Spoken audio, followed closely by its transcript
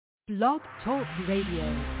Blog Talk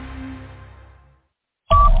Radio.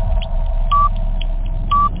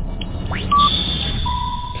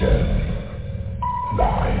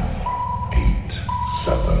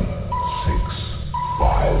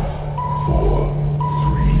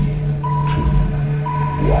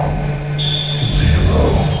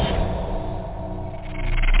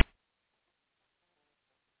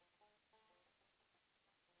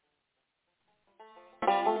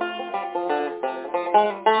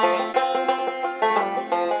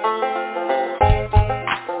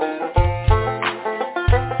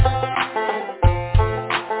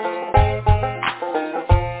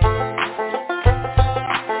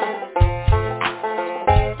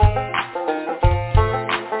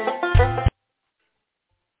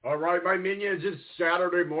 Minions, it's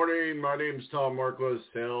Saturday morning. My name's Tom Marcos,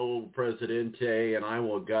 El Presidente, and I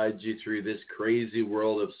will guide you through this crazy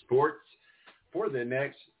world of sports for the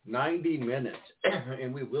next 90 minutes.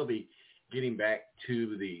 And we will be getting back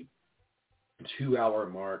to the 2-hour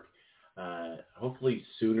mark, hopefully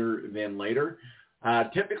sooner than later.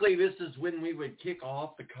 Typically, this is when we would kick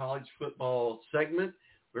off the college football segment.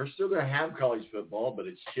 We're still going to have college football, but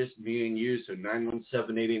it's just me and you, so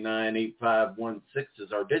 917-889-8516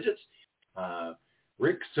 is our digits.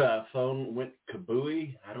 Rick's phone went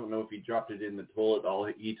kabooey. I don't know if he dropped it in the toilet. All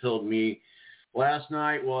he told me last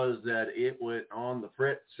night was that it went on the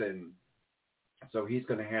fritz, and so he's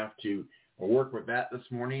going to have to work with that this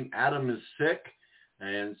morning. Adam is sick,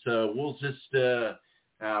 and so we'll just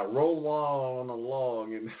roll on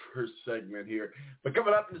along in the first segment here. But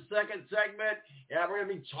coming up in the second segment, we're going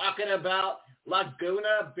to be talking about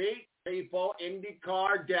Laguna beat baseball,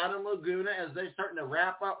 IndyCar down in Laguna as they're starting to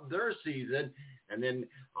wrap up their season. And then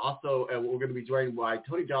also we're going to be joined by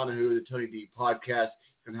Tony Donahue, the Tony D podcast,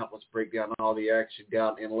 going to help us break down all the action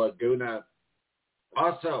down in Laguna.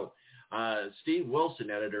 Also, Steve Wilson,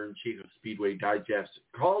 editor-in-chief of Speedway Digest,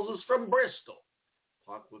 calls us from Bristol.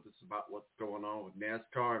 Talk with us about what's going on with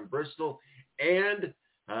NASCAR in Bristol and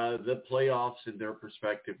the playoffs in their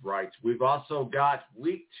prospective rights. We've also got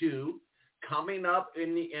week 2 coming up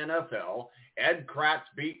in the NFL. Ed Kracz,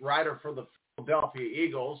 beat writer for the Philadelphia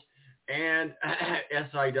Eagles, and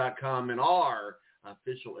SI.com and our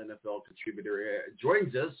official NFL contributor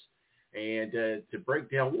joins us and to break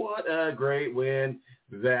down what a great win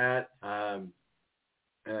that the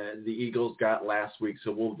Eagles got last week.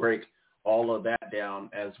 So we'll break all of that down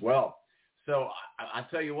as well. So I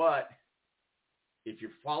tell you what, if you're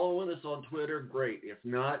following us on Twitter, great. If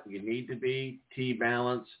not, you need to be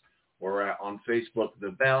T-Balance or on Facebook, The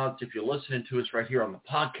Balance. If you're listening to us right here on the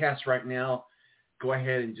podcast right now, go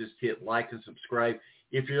ahead and just hit like and subscribe.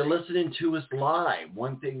 If you're listening to us live,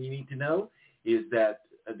 one thing you need to know is that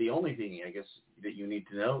the only thing, I guess, that you need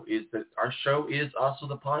to know is that our show is also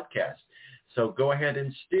the podcast. So go ahead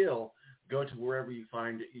and still go to wherever you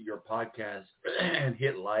find your podcast and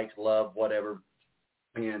hit like, love, whatever.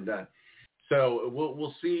 And so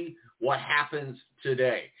we'll see what happens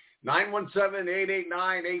today.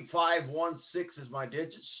 917-889-8516 is my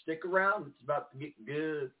digits. Stick around. It's about to get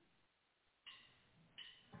good.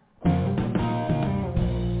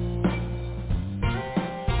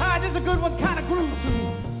 Hi, this is a good one, kind of groove to me.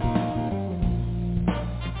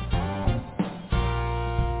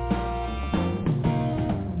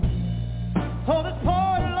 Oh, this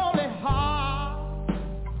poor lonely heart,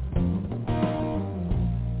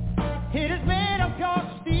 it is made of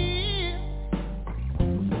God's steel.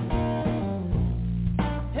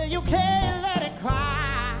 You can't let it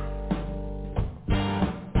cry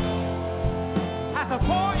at the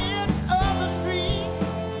far end of the street,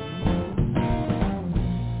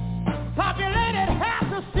 populated half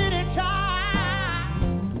the city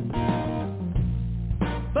child,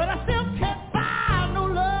 but I still can't find no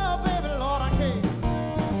love, baby, Lord, I can't.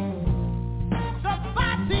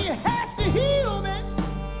 Somebody has to heal me.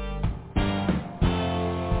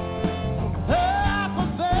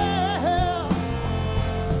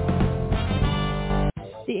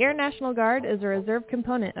 The Air National Guard is a reserve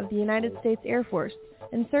component of the United States Air Force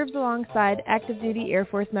and serves alongside active-duty Air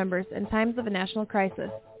Force members in times of a national crisis.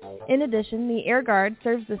 In addition, the Air Guard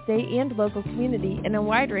serves the state and local community in a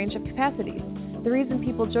wide range of capacities. The reason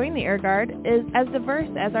people join the Air Guard is as diverse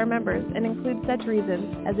as our members and includes such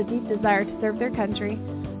reasons as a deep desire to serve their country,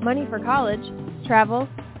 money for college, travel,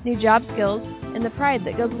 new job skills, and the pride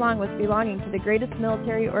that goes along with belonging to the greatest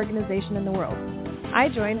military organization in the world. I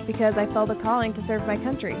joined because I felt a calling to serve my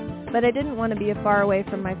country, but I didn't want to be far away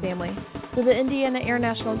from my family, so the Indiana Air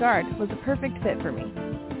National Guard was a perfect fit for me.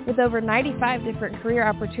 With over 95 different career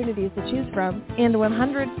opportunities to choose from and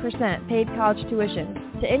 100% paid college tuition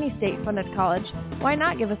to any state-funded college, why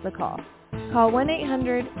not give us a call? Call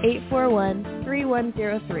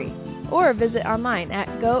 1-800-841-3103 or visit online at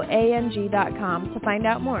goang.com to find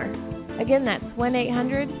out more. Again, that's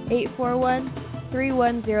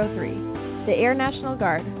 1-800-841-3103. The Air National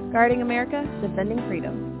Guard, guarding America, defending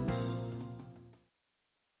freedom.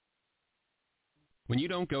 When you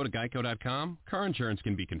don't go to Geico.com, car insurance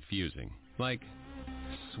can be confusing. Like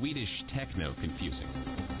Swedish techno confusing.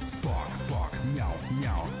 Bark, bark, meow,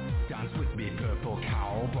 meow. Dance with me, purple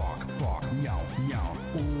cow. Bark, bark, meow, meow.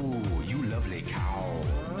 Ooh, you lovely cow.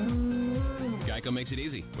 Geico makes it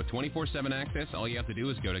easy. With 24/7 access, all you have to do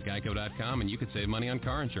is go to Geico.com and you could save money on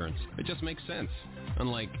car insurance. It just makes sense.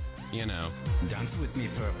 Unlike, Dance with me,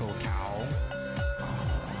 purple cow.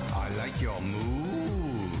 I like your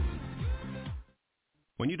moves.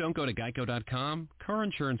 When you don't go to Geico.com, car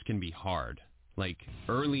insurance can be hard. Like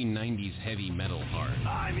early 90s heavy metal hard.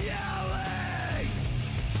 I'm yelling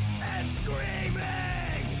and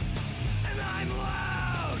screaming and I'm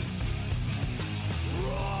loud.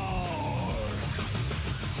 Roar.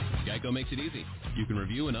 Geico makes it easy. You can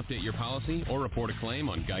review and update your policy or report a claim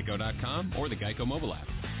on Geico.com or the Geico mobile app.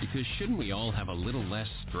 Because shouldn't we all have a little less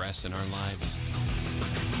stress in our lives?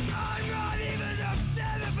 I'm not even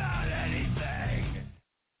upset about anything.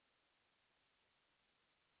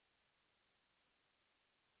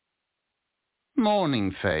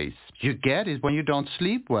 Morning face. You get it when you don't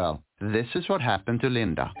sleep well. This is what happened to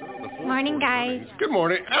Linda. Morning, guys. Good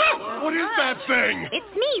morning. Ah, what is that thing?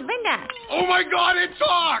 It's me, Linda. Oh my God, it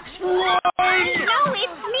talks! Run! No,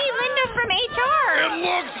 it's me, Linda from HR. It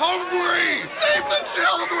looks hungry! Save the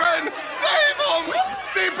children! Save them!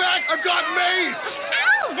 Stay back, I've got mace!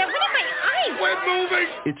 Ow, that went in my eye. Quit moving!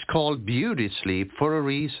 It's called beauty sleep for a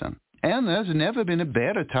reason. And there's never been a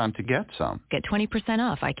better time to get some. Get 20%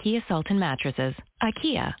 off IKEA Sultan mattresses.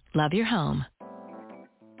 IKEA, love your home.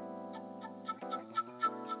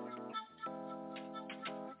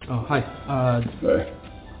 Oh, hi. Hey.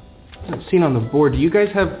 Seen on the board, do you guys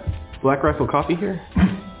have Black Rifle coffee here?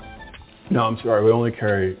 No, I'm sorry. We only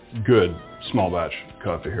carry good small batch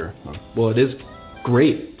coffee here. Well, it is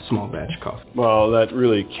great small batch coffee. Well, that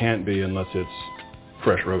really can't be unless it's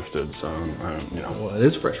fresh roasted. So, Well, it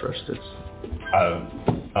is fresh roasted. I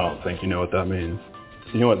don't think you know what that means.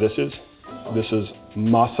 You know what this is? This is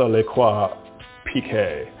Masa Lekwa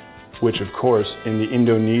Pique, which of course in the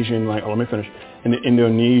Indonesian language, let me finish. In the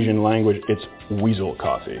Indonesian language, it's weasel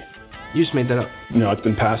coffee. You just made that up. No, it's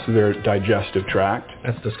been passed through their digestive tract.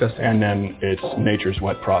 That's disgusting. And then it's nature's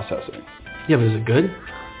wet processing. Yeah, but is it good?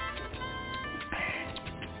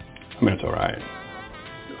 I mean, it's all right.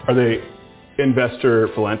 Are they investor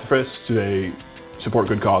philanthropists? Do they support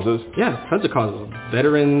good causes? Yeah, tons of causes.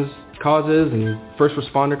 Veterans causes and first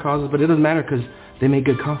responder causes, but it doesn't matter because they make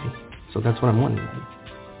good coffee. So that's what I'm wanting.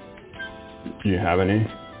 Do you have any?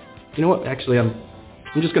 You know what? Actually, I'm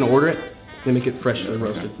just going to order it. They make it freshly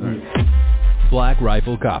roasted. Right. Black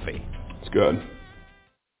Rifle Coffee. It's good.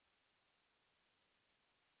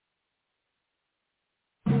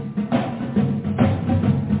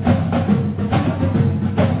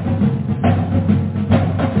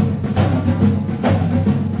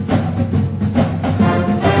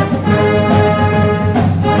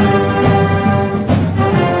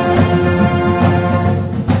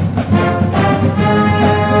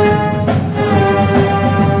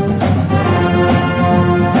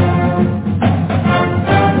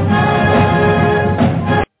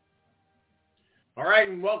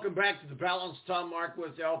 Welcome back to the Balance Tom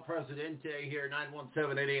Marquez, El Presidente here,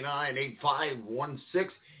 917-889-8516.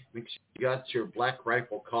 Make sure you got your Black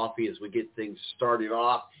Rifle coffee as we get things started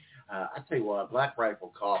off. I tell you what, Black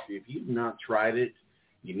Rifle coffee, if you've not tried it,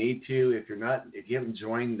 you need to. If you haven't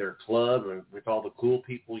joined their club or with all the cool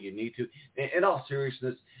people, you need to. In all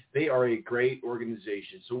seriousness, they are a great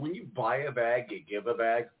organization. So when you buy a bag, you give a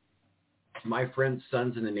bag. My friend's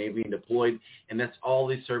son's in the Navy and deployed, and that's all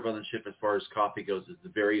they serve on the ship as far as coffee goes, is the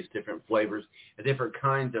various different flavors and different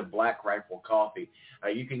kinds of Black Rifle coffee.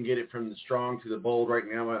 You can get it from the strong to the bold. Right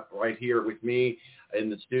now, right here with me in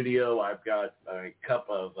the studio, I've got a cup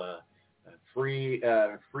of free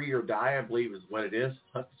or die, I believe is what it is.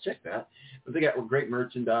 I'll have to check that. But they got great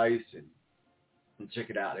merchandise, and check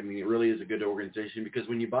it out. I mean, it really is a good organization because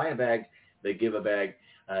when you buy a bag, they give a bag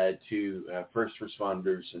to first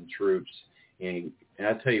responders and troops. And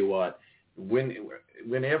I tell you what,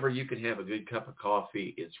 whenever you can have a good cup of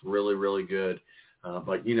coffee, it's really, really good.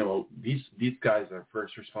 But, you know, these guys are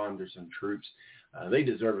first responders and troops. They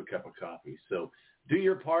deserve a cup of coffee. So do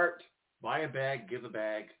your part. Buy a bag, give a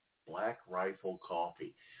bag. Black Rifle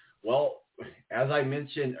coffee. Well, as I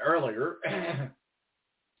mentioned earlier,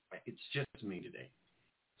 it's just me today.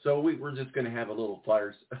 So we're just going to have a little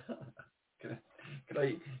flyers. Can Can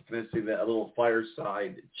I see that, a little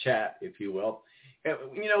fireside chat, if you will?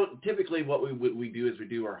 Typically what we do is we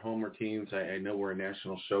do our homer teams. I know we're a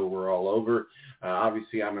national show. We're all over.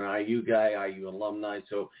 Obviously, I'm an IU guy, IU alumni.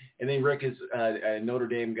 And then Rick is a Notre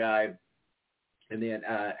Dame guy. And then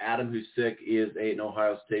Adam, who's sick, is an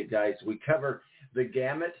Ohio State guy. So we cover the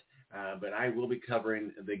gamut, but I will be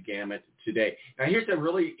covering the gamut today. Now, here's a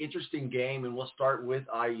really interesting game, and we'll start with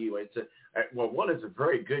IU. It's a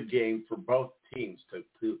very good game for both teams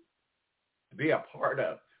to be a part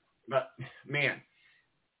of. But, man,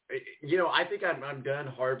 I think I'm done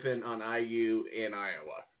harping on IU and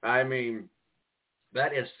Iowa. I mean,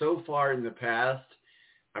 that is so far in the past.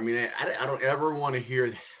 I mean, I don't ever want to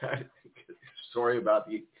hear that. Sorry about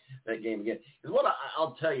that game again.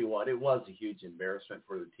 I'll tell you what, it was a huge embarrassment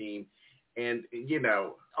for the team. And,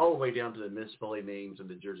 all the way down to the misspelling names of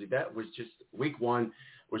the jersey. That was just, week one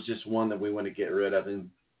was just one that we want to get rid of. And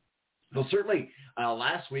well, certainly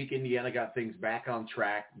last week, Indiana got things back on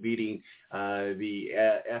track, beating the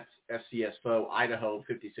FCS foe, Idaho,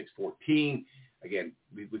 56-14. Again,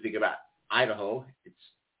 we think about Idaho. It's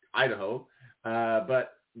Idaho.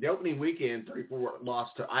 But the opening weekend, 34 loss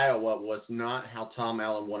to Iowa, was not how Tom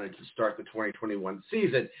Allen wanted to start the 2021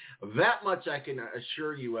 season. That much I can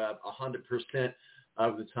assure you of 100%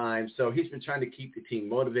 of the time. So he's been trying to keep the team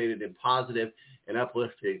motivated and positive and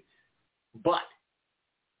uplifting. But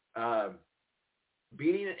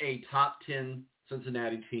beating a top 10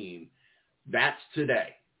 Cincinnati team, that's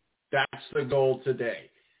today. That's the goal today.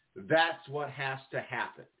 That's what has to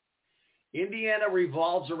happen. Indiana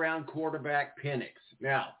revolves around quarterback Penix.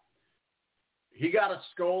 Now, he got a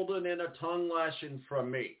scolding and a tongue lashing from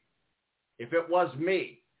me. If it was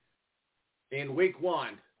me in week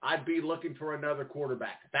one, I'd be looking for another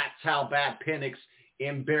quarterback. That's how bad Penix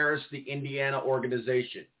embarrassed the Indiana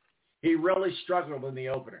organization. He really struggled in the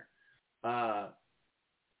opener.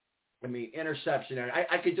 Interception.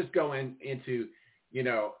 I could just go into,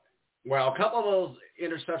 a couple of those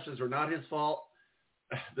interceptions were not his fault.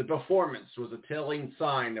 The performance was a telling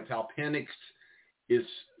sign of how Penix is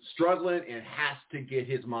struggling and has to get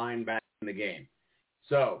his mind back in the game.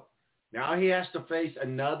 So now he has to face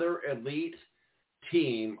another elite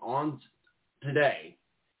team on today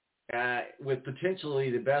with potentially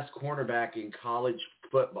the best cornerback in college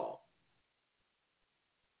football.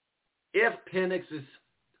 If Penix is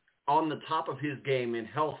on the top of his game and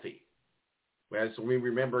healthy, as we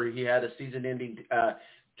remember, he had a season-ending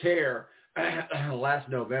tear last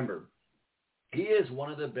November. He is one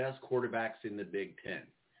of the best quarterbacks in the Big Ten.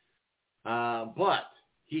 But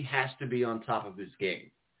he has to be on top of his game.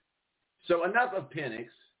 So enough of Penix.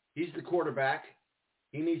 He's the quarterback.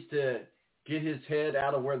 He needs to get his head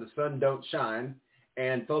out of where the sun don't shine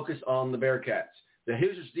and focus on the Bearcats. The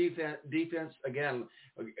Hoosiers defense, again,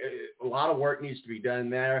 a lot of work needs to be done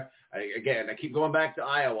there. I keep going back to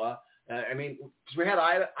Iowa. Because we had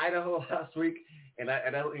Idaho last week, and I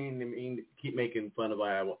don't mean to keep making fun of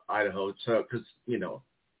Idaho. So, because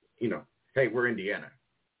hey, we're Indiana.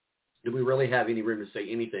 Do we really have any room to say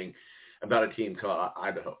anything about a team called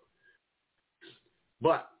Idaho?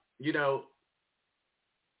 But the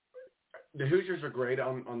Hoosiers are great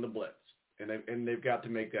on the blitz, and they've got to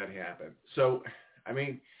make that happen. So,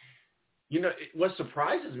 what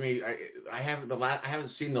surprises me, I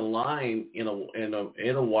haven't seen the line in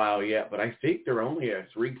a while yet, but I think they're only a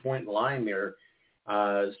 3-point line there.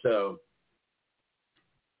 So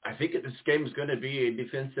I think this game is going to be a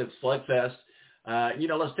defensive slugfest.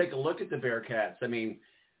 Let's take a look at the Bearcats.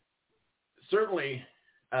 Certainly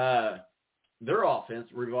their offense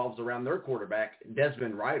revolves around their quarterback,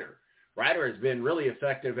 Desmond Ryder. Ryder has been really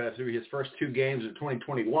effective through his first 2 games of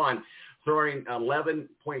 2021, throwing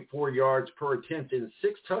 11.4 yards per attempt and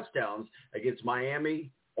 6 touchdowns against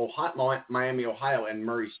Miami, Ohio, and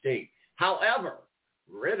Murray State. However,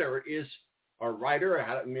 Ritter,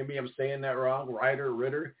 maybe I'm saying that wrong,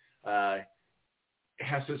 Ritter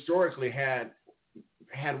has historically had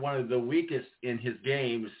one of the weakest in his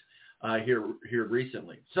games here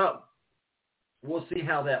recently. So we'll see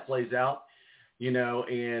how that plays out,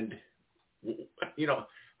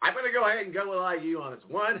 I'm going to go ahead and go with IU on this.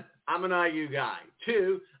 1, I'm an IU guy.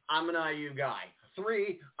 2, I'm an IU guy.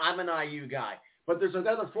 3, I'm an IU guy. But there's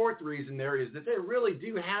another 4th reason there is that they really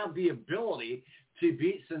do have the ability to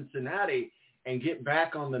beat Cincinnati and get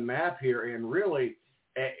back on the map here. And really,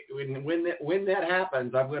 when that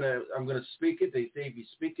happens, I'm gonna speak it. They say if you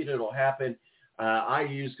speak it, it'll happen.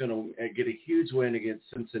 IU's going to get a huge win against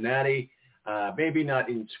Cincinnati. Maybe not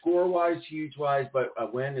in score-wise, huge-wise, but a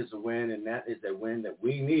win is a win, and that is a win that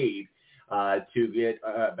we need to get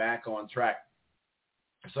back on track.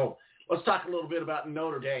 So let's talk a little bit about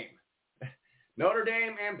Notre Dame. Notre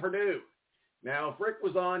Dame and Purdue. Now, if Rick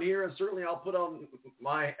was on here, and certainly I'll put on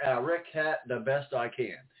my Rick hat the best I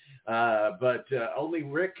can. But only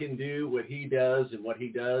Rick can do what he does, and what he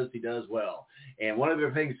does well. And one of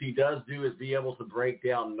the things he does do is be able to break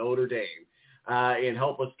down Notre Dame and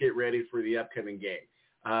help us get ready for the upcoming game.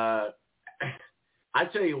 I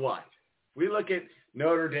tell you what, we look at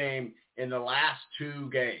Notre Dame in the last 2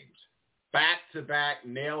 games, back-to-back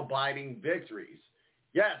nail-biting victories.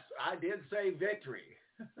 Yes, I did say victory.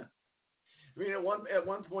 I mean, at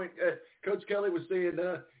one point, Coach Kelly was saying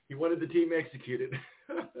he wanted the team executed.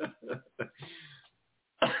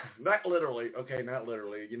 Not literally. Okay, not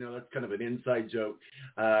literally. You know, that's kind of an inside joke.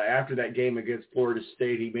 After that game against Florida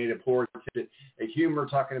State, he made a poor attempt at humor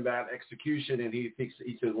talking about execution, and he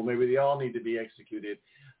said, well, maybe they all need to be executed.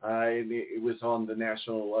 And it was on the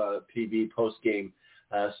national TV post-game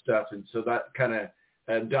stuff, and so that kind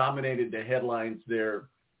of dominated the headlines there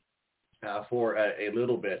for a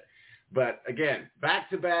little bit. But again,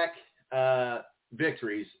 back-to-back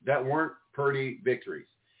victories that weren't Purdy victories.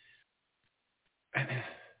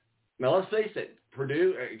 Now, let's face it,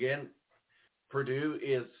 Purdue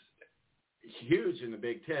is huge in the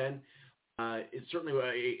Big Ten. It's certainly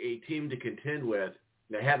a team to contend with.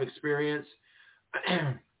 They have experience.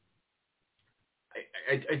 I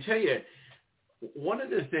tell you, one of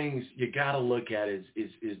the things you got to look at is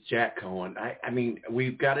Jack Cohen. I mean,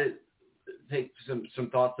 we've got to take some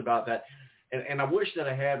thoughts about that. And I wish that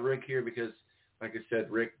I had Rick here because, like I said,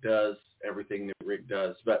 Rick does everything that Rick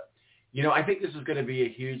does. But, you know, I think this is going to be a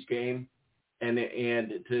huge game. And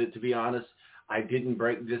to be honest, I didn't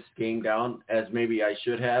break this game down as maybe I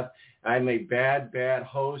should have. I'm a bad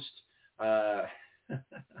host. I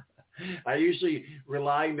usually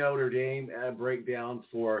rely Notre Dame breakdown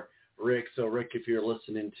for Rick. So, Rick, if you're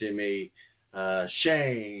listening to me,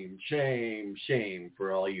 shame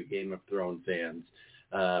for all you Game of Thrones fans,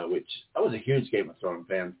 which I was a huge Game of Thrones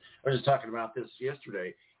fan. I was just talking about this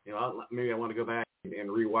yesterday. You know, maybe I want to go back and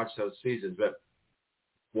rewatch those seasons. But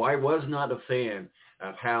why was not a fan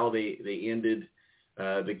of how they ended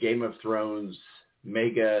the Game of Thrones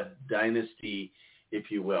mega dynasty, if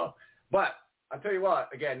you will. But I'll tell you what,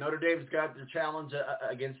 again, Notre Dame's got their challenge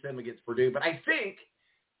against Purdue. But I think,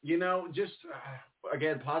 you know, just,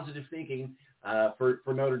 again, positive thinking for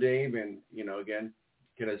Notre Dame. And, you know, again,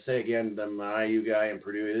 can I say again, the IU guy in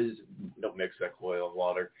Purdue is, don't mix that coil of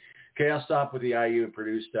water. Okay, I'll stop with the IU and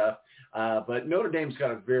Purdue stuff. But Notre Dame's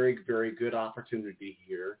got a very, very good opportunity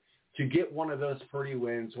here to get one of those Purdy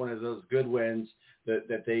wins, one of those good wins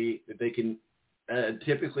that they can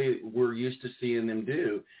typically we're used to seeing them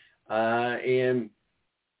do.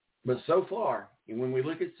 But so far, when we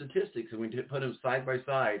look at statistics and we put them side by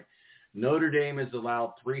side, Notre Dame has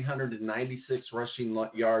allowed 396 rushing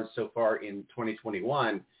yards so far in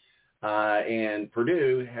 2021, and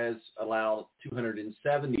Purdue has allowed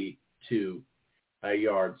 272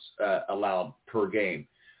 yards allowed per game.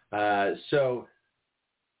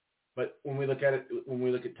 But when we look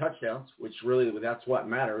at touchdowns, which really that's what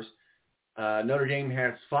matters, Notre Dame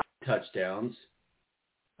has 5 touchdowns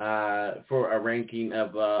for a ranking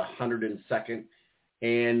of 102nd,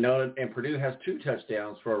 and Purdue has 2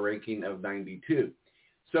 touchdowns for a ranking of 92.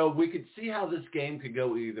 So we could see how this game could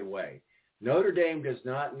go either way. Notre Dame does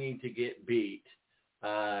not need to get beat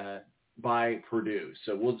by Purdue.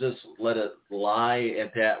 So we'll just let it lie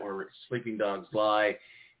at that where sleeping dogs lie,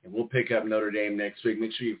 and we'll pick up Notre Dame next week.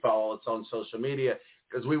 Make sure you follow us on social media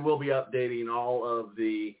because we will be updating all of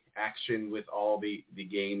the action with all the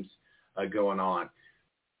games going on.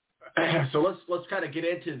 So let's kind of get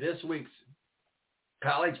into this week's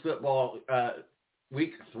college football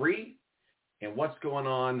week 3 and what's going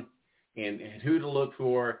on and who to look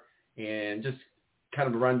for and just kind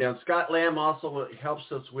of a rundown. Scott Lamb also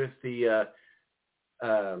helps us with the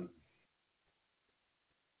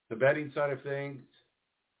betting side of things.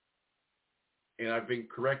 And I've been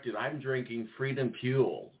corrected. I'm drinking Freedom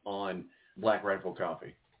Fuel on Black Rifle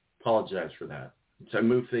Coffee. Apologize for that. So I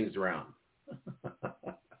move things around.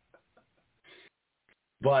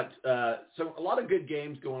 But so a lot of good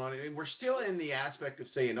games going on. And we're still in the aspect of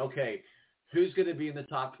saying, okay, who's going to be in the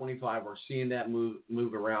top 25? We're seeing that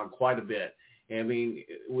move around quite a bit. I mean,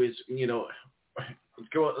 it was, you know,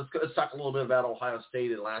 let's talk a little bit about Ohio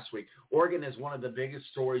State in last week. Oregon is one of the biggest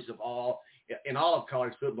stories of all of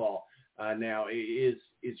college football now.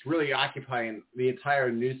 It's really occupying the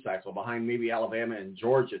entire news cycle behind maybe Alabama and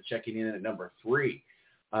Georgia checking in at number 3.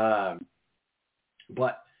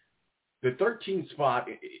 But the 13th spot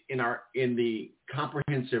in the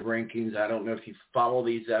comprehensive rankings, I don't know if you follow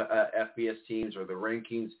these FBS teams or the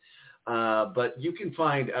rankings, but you can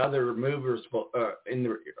find other movers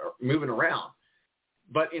moving around.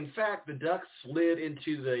 But in fact, the Ducks slid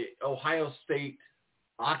into the Ohio State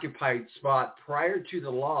occupied spot prior to the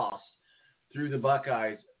loss through the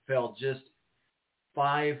Buckeyes, fell just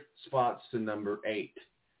 5 spots to number 8.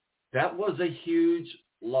 That was a huge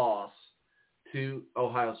loss to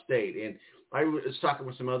Ohio State. And I was talking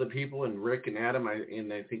with some other people, and Rick and Adam,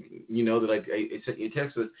 and I think you know that I sent you a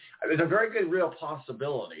text. There's a very good real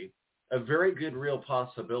possibility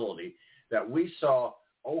that we saw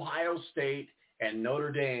Ohio State and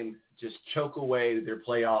Notre Dame just choke away their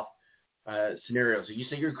playoff scenarios. So you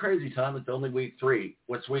say, you're crazy, Tom. It's only week 3.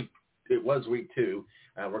 It was week 2.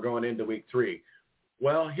 We're going into week 3.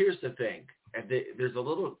 Well, here's the thing. There's a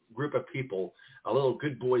little group of people, a little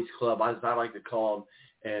good boys club, as I like to call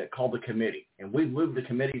them, called the committee. And we've moved the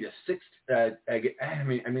committee to 6.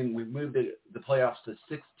 We've moved the playoffs to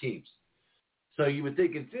 6 teams. So you would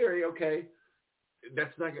think in theory, okay,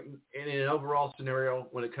 that's not in an overall scenario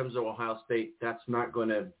when it comes to Ohio State, that's not going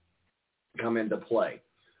to come into play.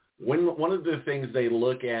 One of the things they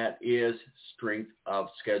look at is strength of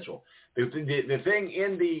schedule. The thing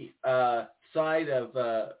in the side of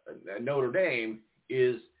Notre Dame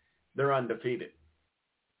is they're undefeated.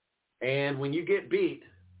 And when you get beat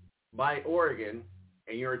by Oregon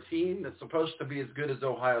and you're a team that's supposed to be as good as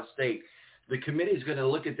Ohio State, the committee is going to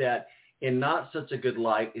look at that in not such a good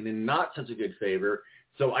light and in not such a good favor.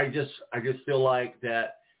 So I just feel like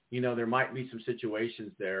that, there might be some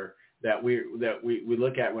situations there that we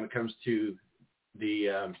look at when it comes to the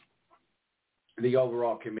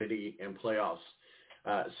overall committee and playoffs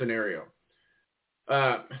scenario.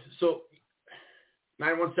 So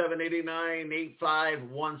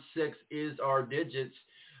 917-889-8516 is our digits.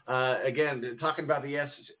 Again, talking about the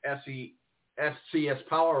FCS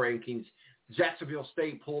power rankings, Jacksonville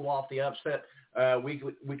State pulled off the upset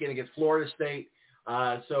weekend against Florida State.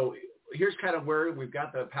 So here's kind of where we've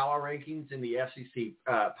got the power rankings in the FCC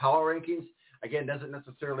power rankings. Again, doesn't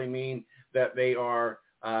necessarily mean that they are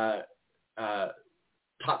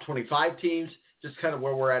top 25 teams, just kind of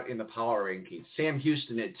where we're at in the power rankings. Sam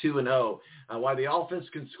Houston at 2-0. While the offense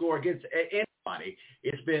can score against anybody,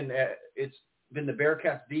 it's been the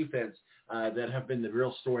Bearcats defense that have been the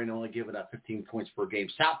real story and only giving up 15 points per game.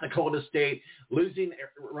 South Dakota State losing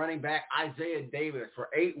running back Isaiah Davis for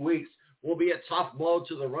 8 weeks will be a tough blow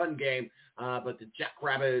to the run game, but the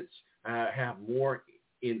Jackrabbits have more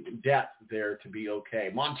in depth there to be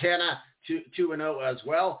okay. Montana 2-0 as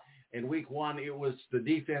well. In week 1, it was the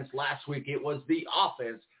defense. Last week, it was the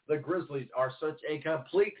offense. The Grizzlies are such a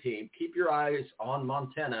complete team. Keep your eyes on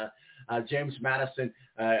Montana. James Madison,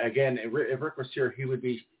 again, if Rick was here, he would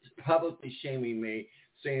be publicly shaming me,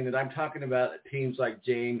 saying that I'm talking about teams like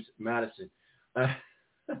James Madison.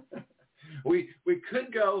 We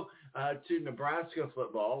could go to Nebraska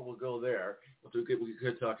football. We'll go there. We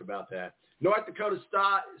could talk about that. North Dakota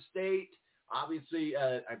State, obviously,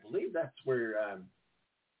 I believe that's where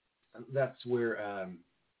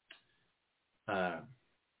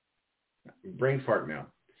brain fart now.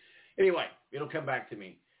 Anyway, it'll come back to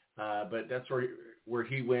me. But that's where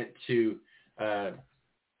he went to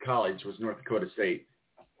college, was North Dakota State.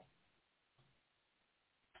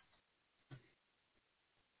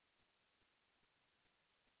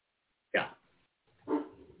 Yeah.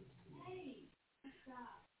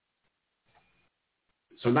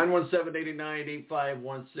 So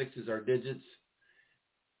 917-889-8516 is our digits.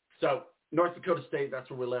 So North Dakota State, that's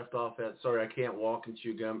where we left off at. Sorry, I can't walk and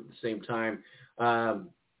chew gum at the same time.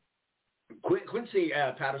 Quincy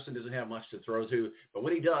Patterson doesn't have much to throw to, but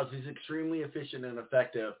when he does, he's extremely efficient and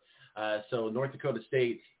effective. So North Dakota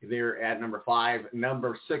State, they're at number 5.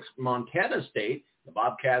 Number 6, Montana State. The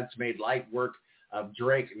Bobcats made light work of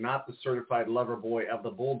Drake, not the certified lover boy of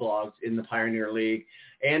the Bulldogs in the Pioneer League.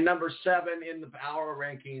 And number 7 in the power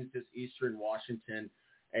rankings is Eastern Washington.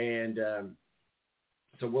 And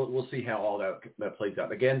so we'll see how all that plays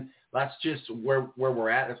out. Again, that's just where we're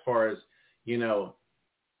at as far as,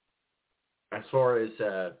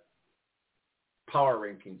 power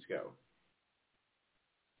rankings go.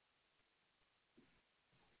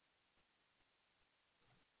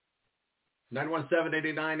 Nine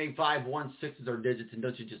 917-889-8516 is our digits, and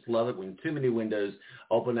don't you just love it when too many windows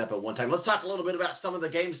open up at one time? Let's talk a little bit about some of the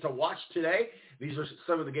games to watch today. These are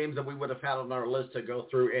some of the games that we would have had on our list to go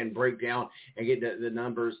through and break down and get the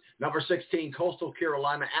numbers. Number 16, Coastal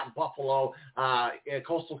Carolina at Buffalo.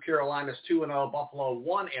 Coastal Carolina's 2-0, Buffalo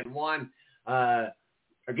 1-1.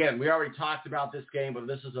 Again, we already talked about this game, but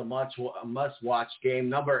this is a must-watch game.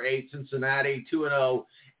 Number 8, Cincinnati 2-0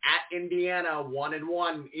 at Indiana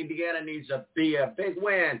 1-1. Indiana needs to be a big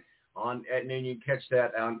win at noon. You can catch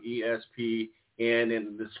that on ESPN,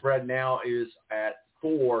 and the spread now is at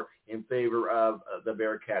 4 in favor of the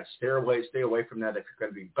Bearcats. Stay away from that if you're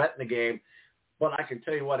going to be betting the game. But I can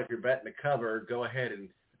tell you what, if you're betting the cover, go ahead and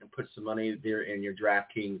put some money there in your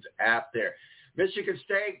DraftKings app there. Michigan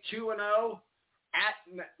State 2-0 at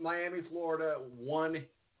Miami, Florida 1-1.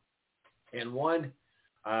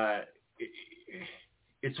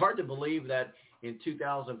 It's hard to believe that in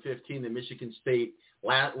 2015, the Michigan State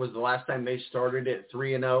was the last time they started at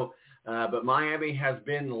 3-0. But Miami has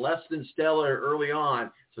been less than stellar early on,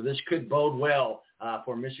 so this could bode well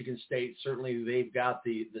for Michigan State. Certainly, they've got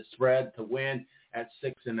the spread to win at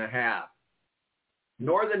 6.5.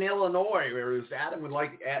 Northern Illinois, or as Adam would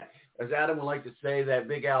like to say, that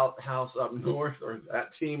big outhouse up north, or that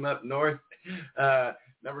team up north,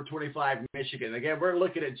 number 25, Michigan. Again, we're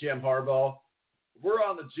looking at Jim Harbaugh. We're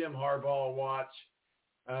on the Jim Harbaugh watch.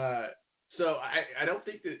 So I don't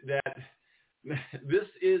think that this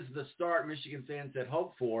is the start Michigan fans had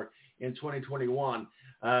hoped for in 2021.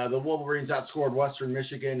 The Wolverines outscored Western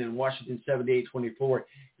Michigan and Washington 78-24.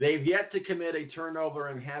 They've yet to commit a turnover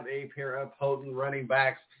and have a pair of potent running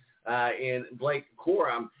backs in Blake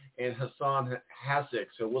Corum and Hassan Hassick.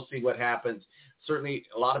 So we'll see what happens. Certainly,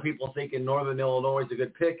 a lot of people thinking Northern Illinois is a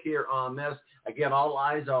good pick here on this. Again, all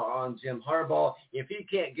eyes are on Jim Harbaugh. If he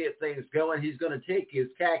can't get things going, he's going to take his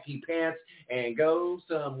khaki pants and go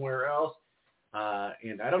somewhere else.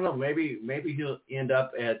 And I don't know, maybe he'll end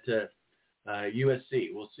up at USC.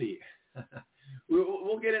 We'll see.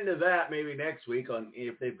 We'll get into that maybe next week on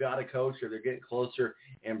if they've got a coach or they're getting closer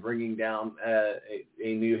and bringing down a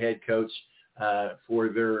new head coach for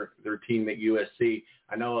their team at USC.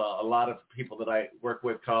 I know a lot of people that I work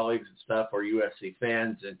with, colleagues and stuff, are USC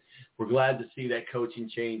fans, and we're glad to see that coaching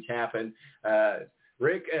change happen.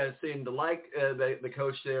 Rick seemed to like the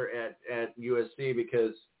coach there at USC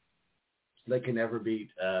because they can never beat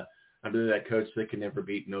under that coach. They can never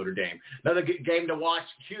beat Notre Dame. Another game to watch,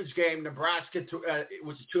 huge game. Nebraska,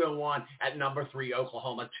 which is 2-1 at number 3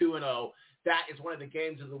 Oklahoma, 2-0. That is one of the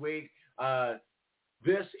games of the week.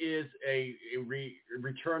 This is a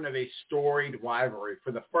return of a storied rivalry.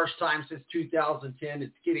 For the first time since 2010,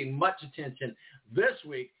 it's getting much attention this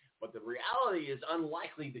week, but the reality is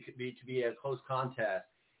unlikely to be a close contest.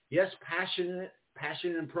 Yes, passion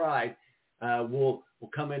and pride will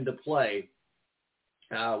come into play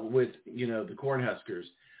with, the Cornhuskers.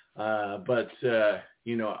 But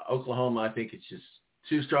Oklahoma, I think it's just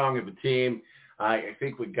too strong of a team. I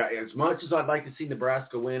think we got, as much as I'd like to see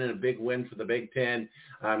Nebraska win and a big win for the Big Ten,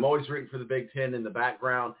 I'm always rooting for the Big Ten in the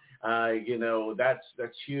background.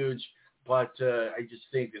 That's huge. But I just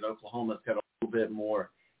think that Oklahoma's got a little bit more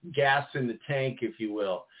gas in the tank, if you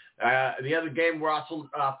will. The other game we're also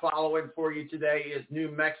following for you today is New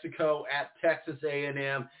Mexico at Texas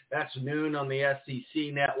A&M. That's noon on the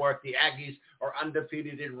SEC network. The Aggies are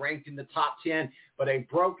undefeated and ranked in the top 10, but a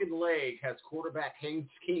broken leg has quarterback Haynes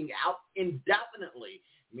King out indefinitely,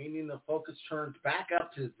 meaning the focus turns back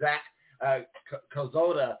up to Zach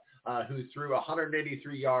Kozota, who threw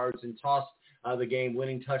 183 yards and tossed the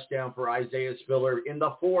game-winning touchdown for Isaiah Spiller in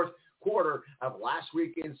the fourth quarter of last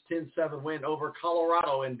weekend's 10-7 win over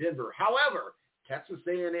Colorado and Denver. However, Texas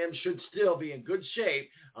A&M should still be in good shape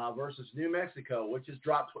versus New Mexico, which has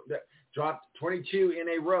dropped 22 in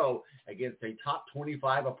a row against a top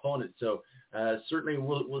 25 opponent. So certainly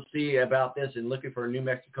we'll see about this and looking for New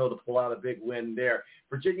Mexico to pull out a big win there.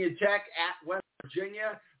 Virginia Tech at West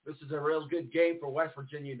Virginia. This is a real good game for West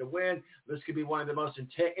Virginia to win. This could be one of the most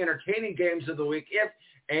entertaining games of the week if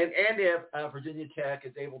Virginia Tech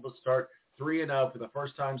is able to start 3-0 for the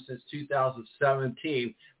first time since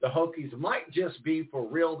 2017. The Hokies might just be for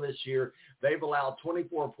real this year. They've allowed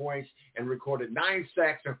 24 points and recorded 9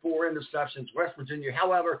 sacks and 4 interceptions. West Virginia,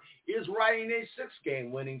 however, is riding a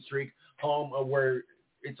 6-game winning streak home where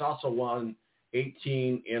it's also won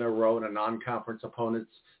 18 in a row in a non-conference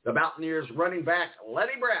opponents. The Mountaineers running back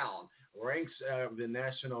Lenny Brown ranks the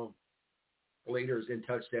national leaders in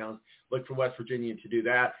touchdowns. Look for West Virginia to do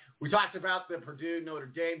that. We talked about the Purdue-Notre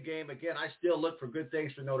Dame game. Again, I still look for good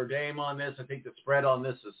things for Notre Dame on this. I think the spread on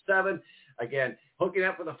this is 7. Again, hooking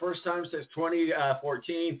up for the first time since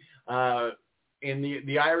 2014. And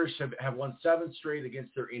the Irish have won 7 straight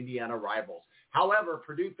against their Indiana rivals. However,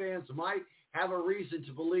 Purdue fans might have a reason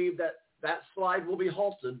to believe that slide will be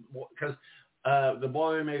halted because the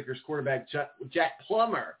Boilermakers quarterback Jack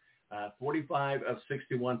Plummer, 45 of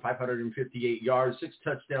 61, 558 yards, 6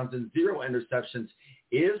 touchdowns, and 0 interceptions,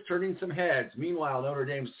 is turning some heads. Meanwhile, Notre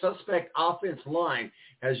Dame's suspect offense line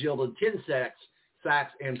has yielded 10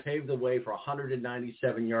 sacks and paved the way for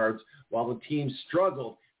 197 yards, while the team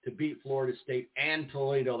struggled to beat Florida State and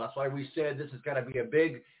Toledo. That's why we said this is going to be a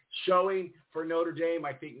big showing for Notre Dame.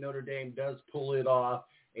 I think Notre Dame does pull it off.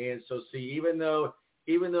 And so, see, even though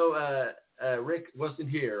Rick wasn't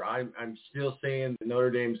here, I'm still saying that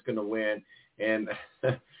Notre Dame's going to win. And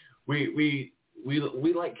we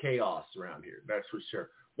like chaos around here. That's for sure.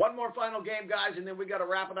 One more final game, guys, and then we got to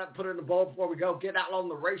wrap it up and put it in the bowl before we go. Get out on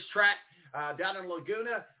the racetrack down in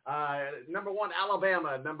Laguna. Number 1,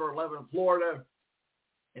 Alabama. Number 11, Florida.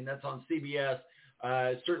 And that's on CBS.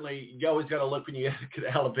 Certainly, you always got to look when you get to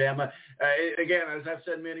Alabama. Again, as I've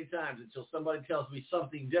said many times, until somebody tells me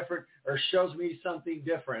something different or shows me something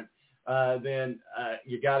different, then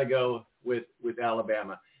you got to go with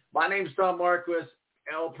Alabama. My name's Tom Marquis.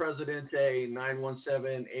 El Presidente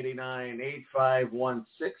 917-889-8516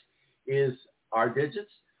 is our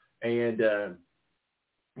digits. And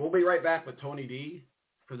we'll be right back with Tony Donahue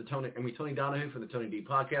for the Tony D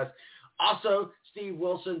podcast. Also, Steve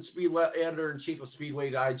Wilson, Speedway editor-in-chief of Speedway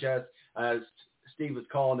Digest. Steve is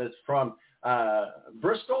calling us from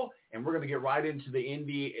Bristol, and we're going to get right into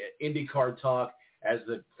the IndyCar talk as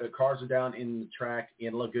the cars are down in the track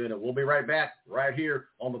in Laguna. We'll be right back right here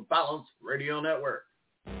on the Balance Radio Network.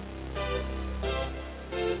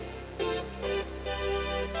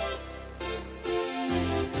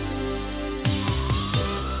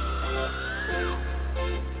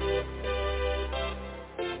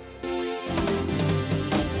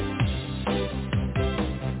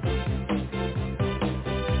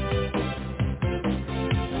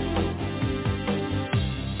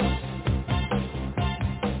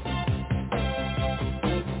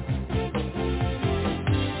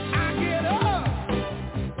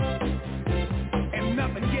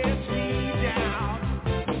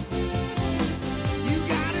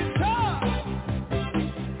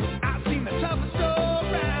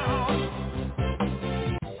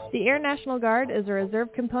 The Air National Guard is a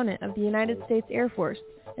reserve component of the United States Air Force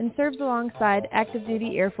and serves alongside active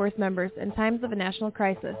duty Air Force members in times of a national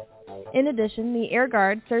crisis. In addition, the Air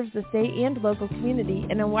Guard serves the state and local community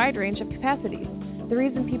in a wide range of capacities. The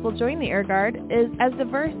reason people join the Air Guard is as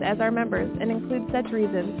diverse as our members and includes such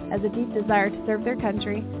reasons as a deep desire to serve their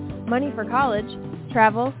country, money for college,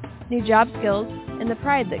 travel, new job skills, and the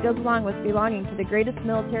pride that goes along with belonging to the greatest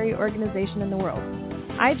military organization in the world.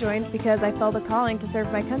 I joined because I felt a calling to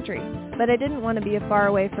serve my country, but I didn't want to be far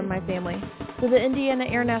away from my family, so the Indiana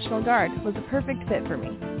Air National Guard was a perfect fit for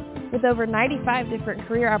me. With over 95 different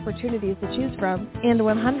career opportunities to choose from and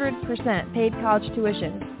 100% paid college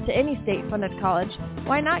tuition to any state-funded college,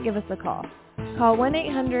 why not give us a call? Call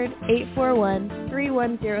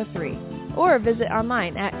 1-800-841-3103 or visit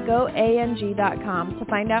online at goang.com to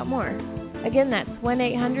find out more. Again, that's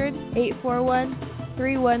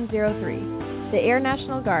 1-800-841-3103. The Air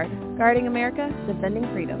National Guard, guarding America, defending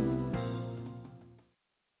freedom.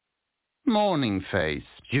 Morning face.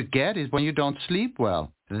 You get it when you don't sleep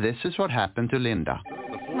well. This is what happened to Linda.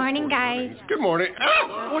 Morning, guys. Good morning.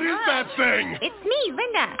 Ah, what is that thing? It's me,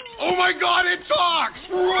 Linda. Oh my God, it talks!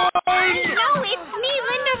 Run! No, it's me,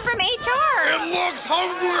 Linda from HR. It looks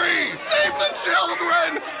hungry! Save the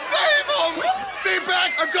children! Save them! Stay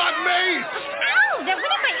back! I've got mace! Ow, that went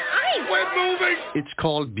in my eyes. Quit moving! It's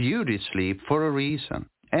called beauty sleep for a reason.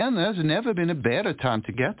 And there's never been a better time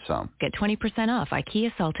to get some. Get 20% off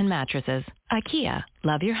IKEA Sultan mattresses. IKEA,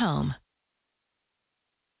 love your home.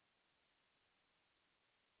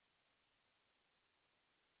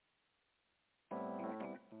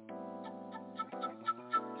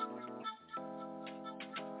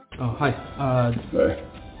 Oh, hi. Hey.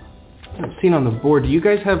 Seen on the board, do you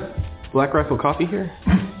guys have Black Rifle coffee here?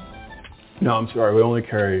 No, I'm sorry. We only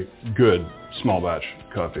carry good small batch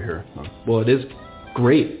coffee here. No. Well, it is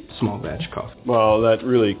great small batch coffee. Well, that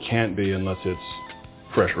really can't be unless it's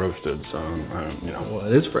fresh roasted. So, Well,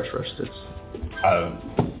 it is fresh roasted. I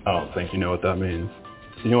don't think you know what that means.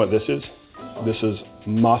 You know what this is? This is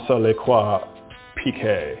Masa Lekwa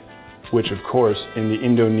Pique, which, of course, in the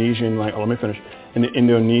Indonesian language, let me finish. In the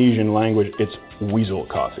Indonesian language, it's weasel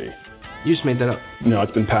coffee. You just made that up. No,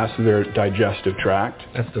 it's been passed through their digestive tract.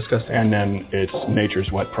 That's disgusting. And then it's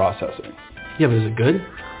nature's wet processing. Yeah, but is it good?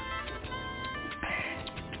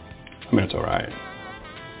 I mean, it's all right.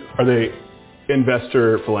 Are they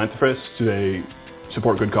investor philanthropists? Do they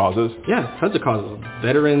support good causes? Yeah, tons of causes.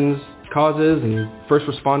 Veterans causes and first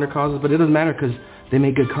responder causes, but it doesn't matter because they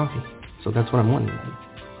make good coffee. So that's what I'm wanting.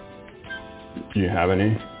 Do you have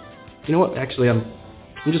any? You know what? Actually, I'm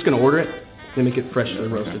just going to order it. They make it freshly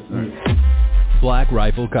roasted. Right. Black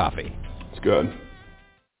Rifle Coffee. It's good.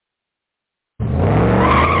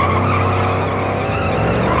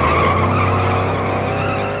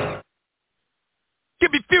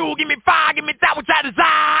 Give me fuel, give me fire, give me that which I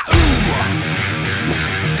desire.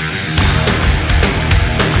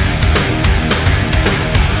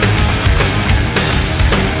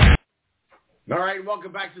 right,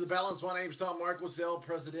 welcome back to The Balance. My name's Tom Marcos, El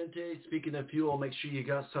Presidente. Speaking of fuel, make sure you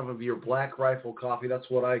got some of your Black Rifle coffee. That's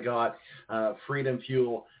what I got. Freedom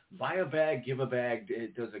Fuel. Buy a bag, give a bag.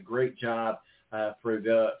 It does a great job for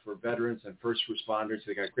veterans and first responders.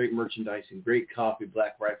 They got great merchandising, great coffee,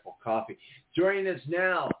 Black Rifle coffee. Joining us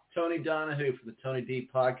now, Tony Donahue from the Tony D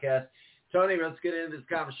Podcast. Tony, let's get into this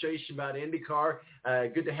conversation about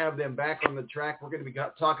IndyCar. Good to have them back on the track. We're going to be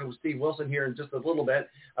talking with Steve Wilson here in just a little bit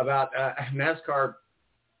about NASCAR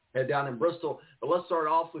down in Bristol. But let's start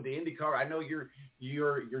off with the IndyCar. I know you're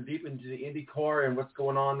deep into the IndyCar and what's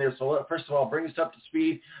going on there. So first of all, bring us up to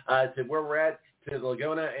speed to where we're at, to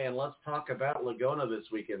Laguna, and let's talk about Laguna this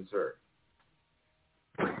weekend, sir.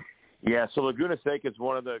 Yeah, so Laguna Seca is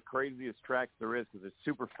one of the craziest tracks there is because it's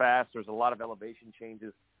super fast. There's a lot of elevation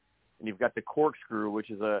changes. And you've got the corkscrew, which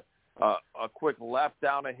is a quick left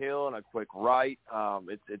down a hill and a quick right.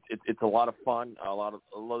 It's a lot of fun. A lot of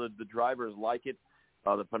the drivers like it.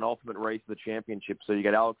 The penultimate race of the championship. So you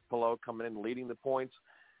got Alex Palou coming in leading the points.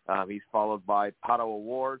 He's followed by Pato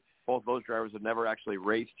O'Ward. Both those drivers have never actually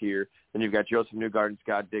raced here. Then you've got Joseph Newgarden,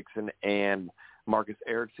 Scott Dixon, and Marcus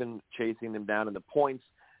Ericsson chasing them down in the points.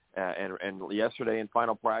 And yesterday in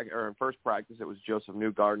first practice, it was Joseph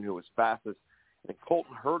Newgarden who was fastest. And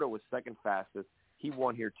Colton Herta was second fastest. He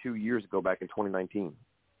won here 2 years ago, back in 2019.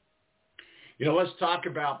 You know, let's talk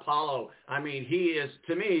about Paulo. I mean,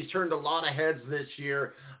 to me, he's turned a lot of heads this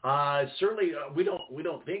year. Certainly, we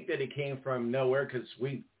don't think that he came from nowhere because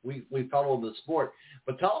we follow the sport.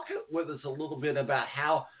 But talk with us a little bit about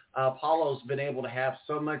how Paulo's been able to have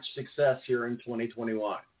so much success here in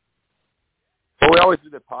 2021. Well, we always knew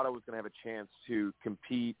that Pato was going to have a chance to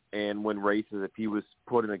compete and win races if he was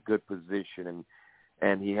put in a good position.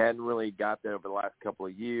 And he hadn't really got there over the last couple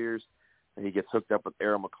of years. And he gets hooked up with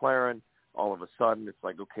Arrow McLaren. All of a sudden, it's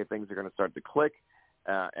like, okay, things are going to start to click.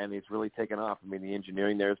 And he's really taken off. I mean, the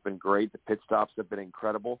engineering there has been great. The pit stops have been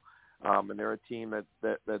incredible. And they're a team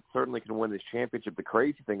that certainly can win this championship. The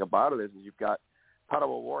crazy thing about it is you've got Pato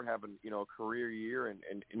O'Ward having, a career year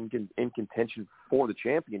and in contention for the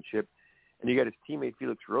championship. And you got his teammate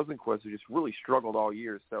Felix Rosenqvist, who just really struggled all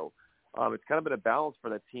year. So it's kind of been a balance for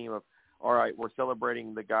that team of, all right, we're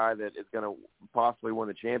celebrating the guy that is going to possibly win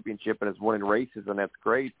the championship and is winning races, and that's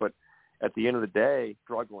great. But at the end of the day,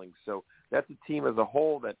 struggling. So that's a team as a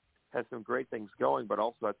whole that has some great things going, but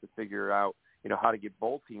also has to figure out, how to get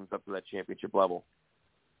both teams up to that championship level.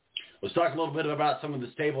 Let's talk a little bit about some of the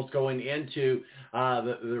stables going into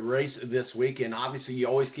the race this weekend. Obviously, you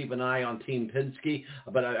always keep an eye on Team Penske,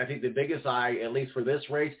 but I think the biggest eye, at least for this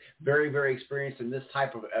race, very, very experienced in this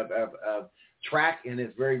type of track, and is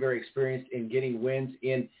very, very experienced in getting wins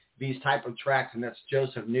in these type of tracks, and that's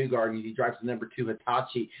Joseph Newgarden. He drives the number 2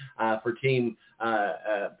 Hitachi for Team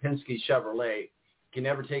Penske Chevrolet. You can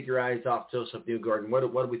never take your eyes off Joseph Newgarden. What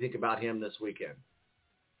do we think about him this weekend?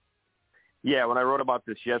 Yeah, when I wrote about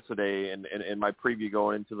this yesterday and my preview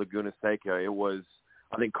going into Laguna Seca, it was,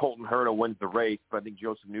 I think Colton Herta wins the race, but I think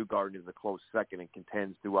Joseph Newgarden is a close second and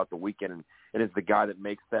contends throughout the weekend and is the guy that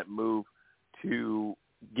makes that move to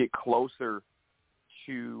get closer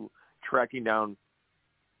to tracking down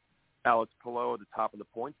Alex Palou at the top of the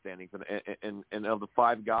point standings. And of the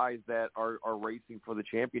 5 guys that are racing for the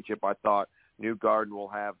championship, I thought Newgarden will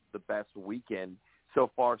have the best weekend. So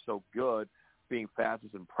far, so good. Being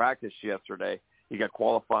fastest in practice yesterday. He got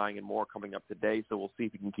qualifying and more coming up today, so we'll see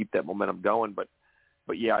if he can keep that momentum going. But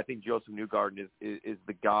yeah, I think Joseph Newgarden is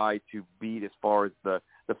the guy to beat as far as the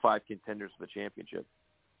 5 contenders for the championship.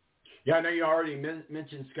 Yeah, I know you already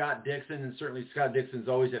mentioned Scott Dixon, and certainly Scott Dixon's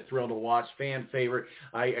always a thrill to watch, fan favorite.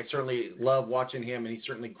 I certainly love watching him, and he's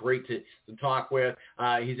certainly great to talk with.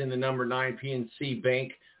 He's in the number 9 PNC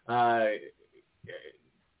Bank.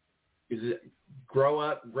 Is it Grow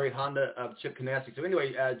Up, great Honda of Chip Ganassi. So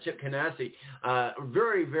anyway, Chip Ganassi,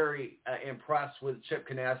 very, very impressed with Chip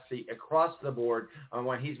Ganassi across the board on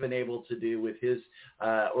what he's been able to do with his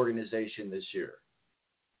organization this year.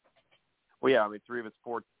 Well, yeah, I mean, 3 of his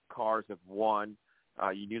 4 cars have won.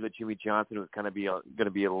 You knew that Jimmy Johnson was going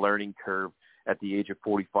to be a learning curve at the age of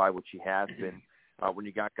 45, which he has been. When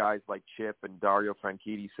you got guys like Chip and Dario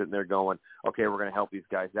Franchitti sitting there going, okay, we're going to help these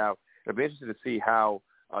guys out. It'll be interesting to see how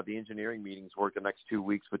the engineering meetings work the next 2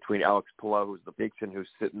 weeks between Alex Palou, who's the Dixon, who's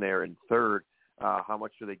sitting there in third. How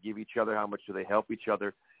much do they give each other? How much do they help each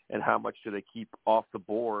other? And how much do they keep off the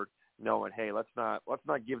board, knowing, hey, let's not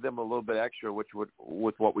give them a little bit extra, with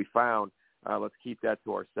what we found. Let's keep that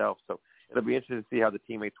to ourselves. So it'll be interesting to see how the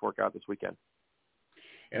teammates work out this weekend.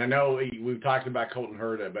 And I know we've talked about Colton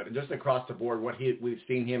Herta, but just across the board, we've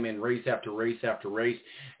seen him in race after race after race,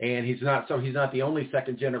 and he's not the only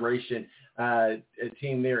second generation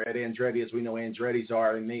team there at Andretti, as we know Andretti's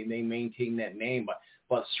are, and they maintain that name.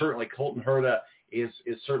 But certainly Colton Herta is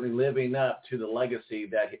certainly living up to the legacy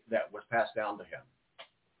that was passed down to him.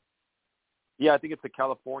 Yeah, I think it's the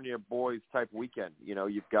California boys type weekend. You know,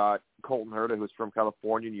 you've got Colton Herta, who's from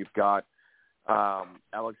California, and you've got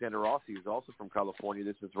Alexander Rossi, who's also from California.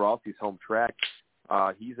 This is Rossi's home track.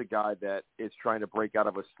 He's a guy that is trying to break out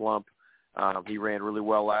of a slump. He ran really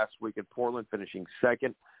well last week in Portland, finishing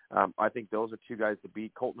second. I think those are two guys to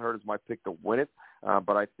beat. Colton Herta is my pick to win it,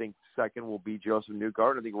 but I think second will be Joseph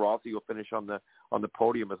Newgarden. I think Rossi will finish on the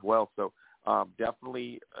podium as well. So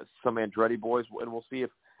definitely some Andretti boys, and we'll see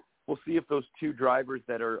if those two drivers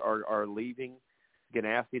that are leaving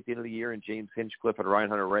Ganassi at the end of the year, and James Hinchcliffe and Ryan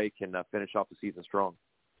Hunter-Reay can finish off the season strong.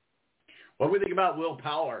 What do we think about Will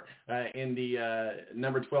Power in the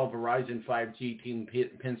number 12 Horizon 5G Team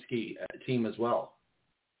Penske team as well?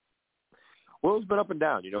 Will's been up and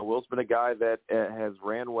down. You know, Will's been a guy that has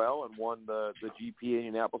ran well and won the GP in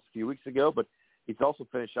Indianapolis a few weeks ago, but he's also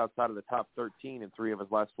finished outside of the top 13 in 3 of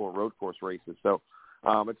his last 4 road course races. So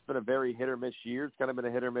it's been a very hit-or-miss year. It's kind of been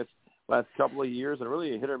a hit-or-miss last couple of years, and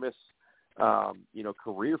really a hit-or-miss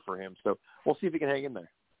career for him. So we'll see if he can hang in there.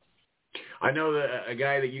 I know a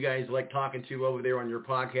guy that you guys like talking to over there on your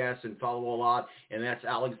podcast and follow a lot, and that's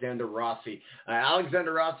Alexander Rossi.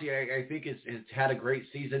 Alexander Rossi, I think, has had a great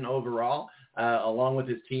season overall, along with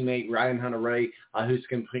his teammate Ryan Hunter-Reay, who's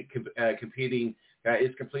completing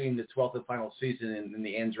the 12th and final season in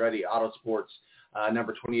the Andretti Autosports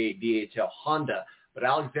number 28 DHL Honda. But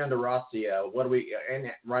Alexander Rossi,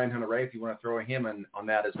 and Ryan Hunter-Reay, if you want to throw him on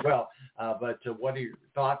that as well. But what are your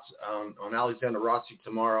thoughts on Alexander Rossi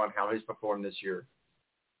tomorrow and how he's performed this year?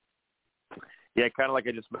 Yeah, kind of like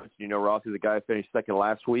I just mentioned. You know, Rossi's a guy who finished second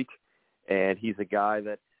last week, and he's a guy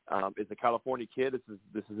that is a California kid.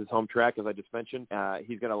 This is his home track, as I just mentioned.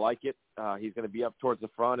 He's going to like it. He's going to be up towards the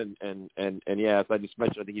front, and yeah, as I just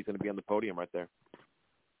mentioned, I think he's going to be on the podium right there.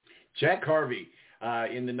 Jack Harvey.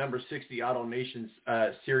 In the number 60 Auto Nations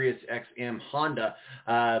Sirius XM Honda,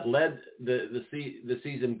 led the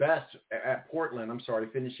season best at Portland,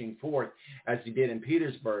 finishing 4th as he did in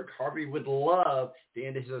Petersburg. Harvey would love to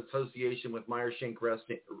end his association with Meyer-Shank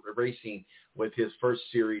Racing with his first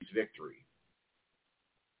series victory.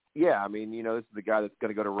 Yeah, I mean, you know, this is the guy that's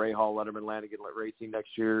going to go to Ray Hall, Letterman Lanigan Racing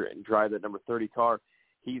next year and drive that number 30 car.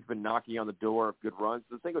 He's been knocking on the door of good runs.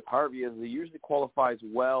 The thing with Harvey is he usually qualifies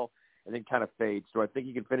well and then kind of fades. So I think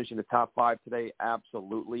he can finish in the top 5 today,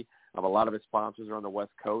 absolutely. A lot of his sponsors are on the West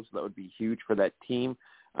Coast, so that would be huge for that team,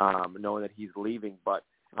 knowing that he's leaving. But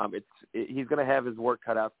he's going to have his work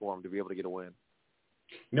cut out for him to be able to get a win.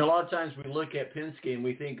 You know, a lot of times we look at Penske and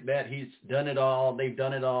we think that he's done it all, they've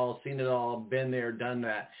done it all, seen it all, been there, done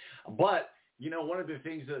that. But you know, one of the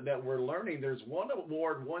things that we're learning, there's one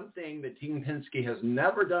thing that Team Penske has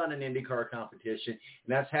never done in IndyCar competition, and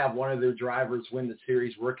that's have one of their drivers win the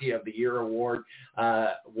Series Rookie of the Year award.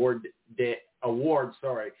 But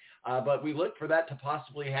we look for that to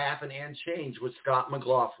possibly happen and change with Scott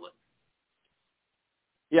McLaughlin.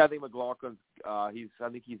 Yeah, I think McLaughlin's I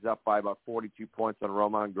think he's up by about 42 points on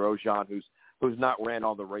Romain Grosjean, who's not ran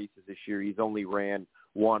all the races this year. He's only ran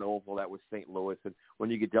one oval, that was St. Louis. And when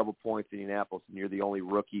you get double points in Indianapolis and you're the only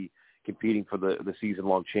rookie competing for the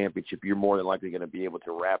season-long championship, you're more than likely going to be able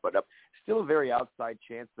to wrap it up. Still a very outside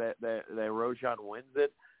chance that Grosjean wins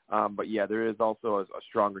it. But, yeah, there is also a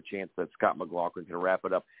stronger chance that Scott McLaughlin can wrap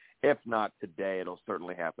it up. If not today, it'll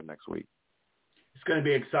certainly happen next week. It's going to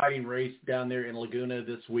be an exciting race down there in Laguna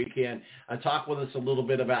this weekend. Talk with us a little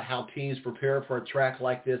bit about how teams prepare for a track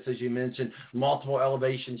like this, as you mentioned, multiple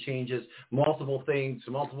elevation changes, multiple things,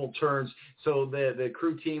 multiple turns. So the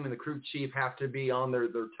crew team and the crew chief have to be on their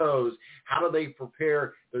toes. How do they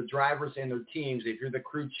prepare their drivers and their teams, if you're the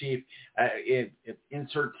crew chief,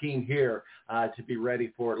 insert team here, to be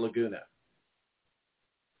ready for Laguna?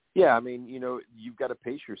 Yeah, I mean, you know, you've got to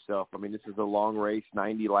pace yourself. I mean, this is a long race,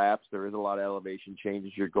 90 laps. There is a lot of elevation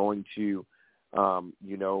changes. You're going to,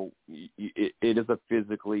 it is a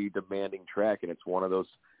physically demanding track, and it's one of those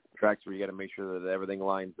tracks where you got to make sure that everything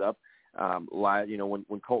lines up.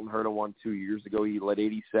 When Colton Herta won 2 years ago, he led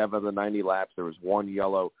 87 of the 90 laps. There was one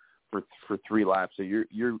yellow for 3 laps. So you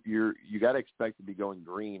got to expect to be going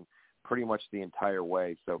green pretty much the entire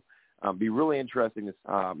way. So. Be really interesting to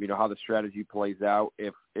how the strategy plays out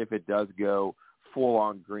if it does go full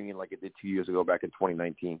on green like it did 2 years ago back in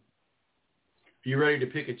 2019. Are you ready to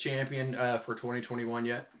pick a champion for 2021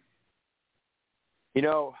 yet? You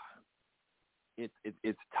know,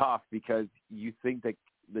 it's tough because you think that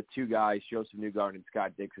the two guys, Joseph Newgarden and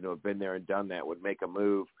Scott Dixon, who have been there and done that, would make a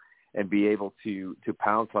move and be able to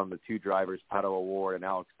pounce on the two drivers, Pato O'Ward and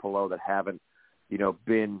Alex Palou, that haven't,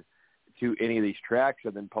 been to any of these tracks.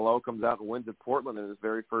 And then Palou comes out and wins at Portland in his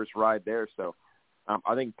very first ride there. So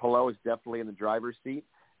I think Palou is definitely in the driver's seat.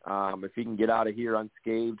 If he can get out of here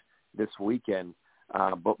unscathed this weekend.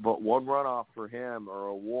 But one runoff for him or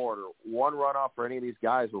O'Ward, or one runoff for any of these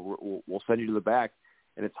guys will send you to the back,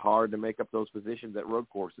 and it's hard to make up those positions at road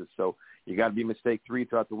courses. So you got to be mistake-free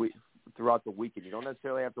throughout the weekend. You don't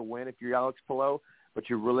necessarily have to win if you're Alex Palou, but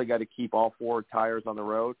you really got to keep all four tires on the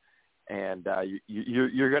road, and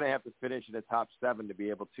you're going to have to finish in the top 7 to be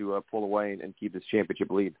able to pull away and keep this championship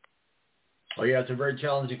lead. Oh, yeah, it's a very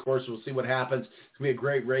challenging course. We'll see what happens. It's going to be a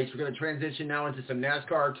great race. We're going to transition now into some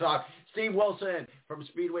NASCAR talk. Steve Wilson from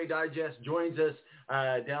Speedway Digest joins us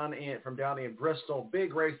down in Bristol.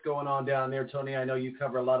 Big race going on down there. Tony, I know you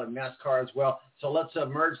cover a lot of NASCAR as well. So let's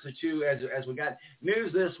merge the two as we got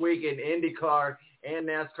news this week in IndyCar and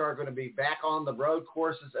NASCAR are going to be back on the road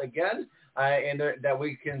courses again. And that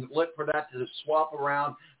we can look for that to swap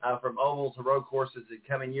around from oval to road courses in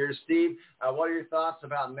coming years. Steve, what are your thoughts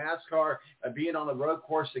about NASCAR being on the road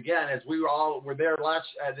course again? As we were there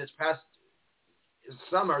this past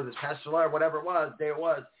summer, this past July, whatever it was, day it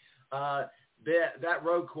was, that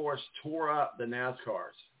road course tore up the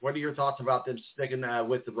NASCARs. What are your thoughts about them sticking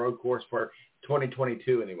with the road course for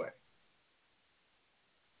 2022 anyway?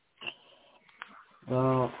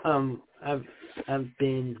 Well, I've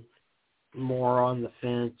been more on the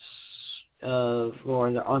fence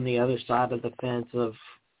on the other side of the fence of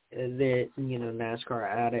that, NASCAR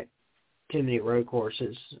added too many road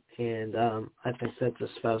courses, and I think that's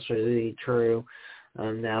especially true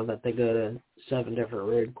now that they go to 7 different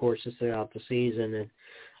road courses throughout the season.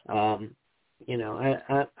 And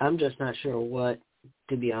I'm just not sure what,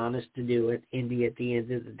 to be honest, to do at Indy at the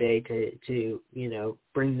end of the day to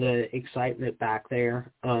bring the excitement back there.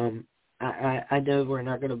 I know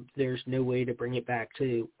there's no way to bring it back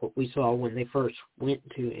to what we saw when they first went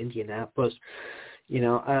to Indianapolis.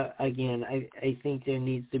 I think there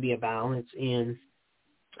needs to be a balance in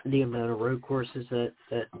the amount of road courses that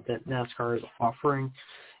NASCAR is offering.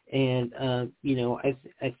 And, I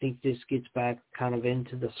think this gets back kind of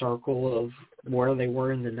into the circle of where they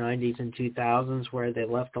were in the 90s and 2000s, where they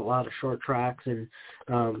left a lot of short tracks and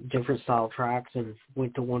different style tracks and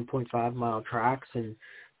went to 1.5-mile tracks. And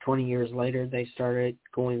 20 years later, they started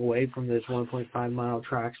going away from those 1.5-mile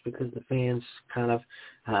tracks because the fans kind of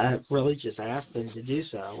really just asked them to do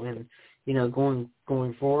so. And,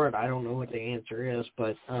 going forward, I don't know what the answer is,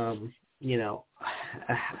 but,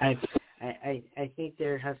 I think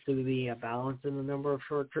there has to be a balance in the number of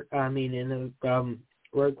in the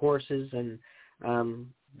road courses, and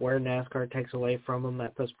where NASCAR takes away from them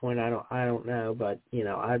at this point, I don't know, but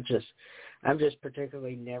I've just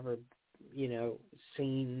particularly never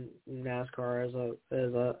seen NASCAR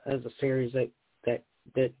as a series that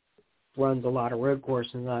runs a lot of road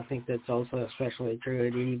courses. And I think that's also especially true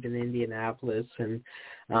at even Indianapolis. And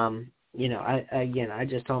I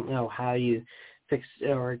just don't know how you fix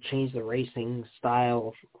or change the racing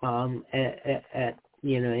style at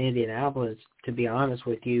Indianapolis, to be honest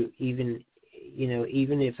with you. Even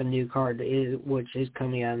if a new car which is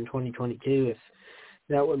coming out in 2022, if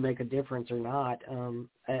that would make a difference or not.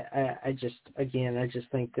 I just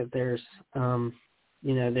think that there's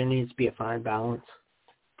there needs to be a fine balance.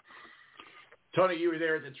 Tony, you were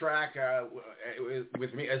there at the track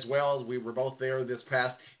with me as well. We were both there this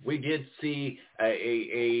past. We did see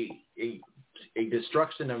a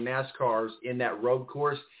destruction of NASCARs in that road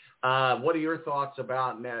course. What are your thoughts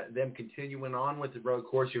about them continuing on with the road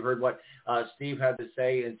course? You heard what Steve had to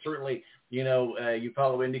say, and certainly, you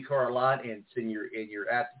follow IndyCar a lot, and you're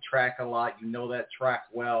at the track a lot. You know that track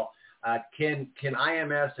well. Can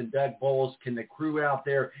IMS and Doug Bowles, can the crew out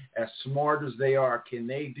there, as smart as they are, can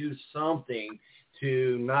they do something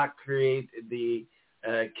to not create the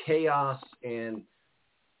chaos and,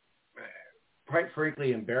 quite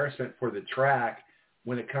frankly, embarrassment for the track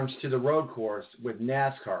when it comes to the road course with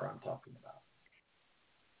NASCAR I'm talking about?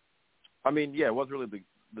 I mean, yeah, it wasn't really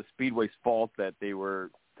the Speedway's fault that they were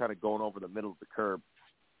kind of going over the middle of the curb.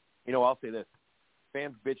 I'll say this.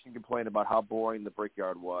 Fans bitch and complain about how boring the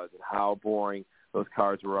Brickyard was and how boring those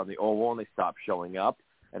cars were on the oval, and they stopped showing up,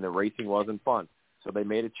 and the racing wasn't fun. So they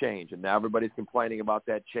made a change, and now everybody's complaining about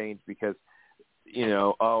that change because, we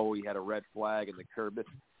had a red flag in the curb.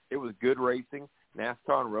 It was good racing. NASCAR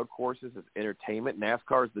on road courses is entertainment.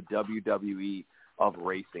 NASCAR is the WWE of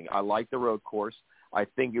racing. I like the road course. I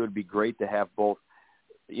think it would be great to have both,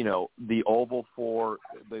 the oval for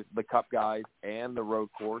the Cup guys and the road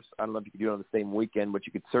course. I don't know if you could do it on the same weekend, but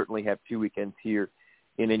you could certainly have 2 weekends here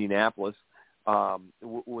in Indianapolis.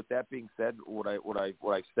 With that being said, what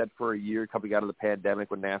I've said for a year coming out of the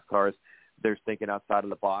pandemic when NASCAR is they're thinking outside of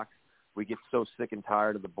the box. We get so sick and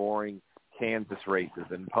tired of the boring Kansas races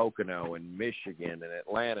and Pocono and Michigan and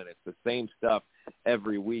Atlanta, and it's the same stuff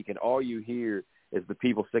every week. And all you hear is the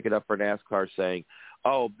people sticking up for NASCAR saying,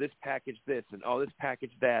 oh, this package this, and oh, this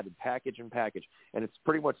package that, and package. And it's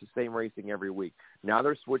pretty much the same racing every week. Now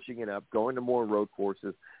they're switching it up, going to more road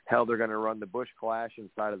courses. Hell, they're going to run the Busch Clash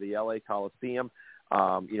inside of the L.A. Coliseum.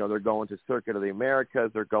 They're going to Circuit of the Americas.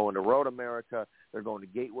 They're going to Road America. They're going to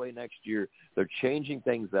Gateway next year. They're changing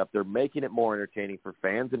things up. They're making it more entertaining for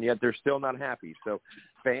fans, and yet they're still not happy. So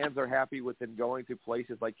fans are happy with them going to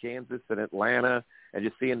places like Kansas and Atlanta and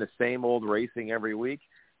just seeing the same old racing every week.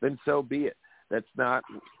 Then so be it. That's not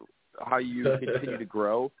how you continue to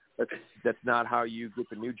grow. That's not how you get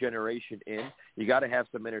the new generation in. You got to have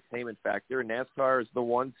some entertainment factor, and NASCAR is the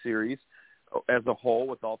one series as a whole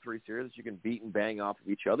with all three series that you can beat and bang off of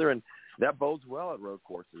each other, and that bodes well at road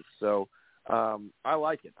courses. So I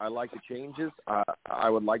like it. I like the changes. I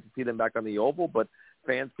would like to see them back on the oval, but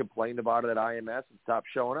fans complained about it at IMS and stopped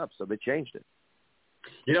showing up, so they changed it.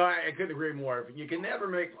 I couldn't agree more. You can never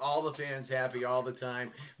make all the fans happy all the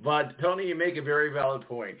time. But, Tony, you make a very valid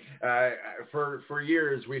point. For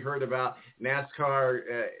years, we heard about NASCAR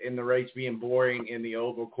in the race being boring in the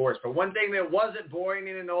oval course. But one thing that wasn't boring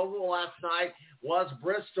in an oval last night was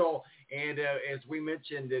Bristol. And as we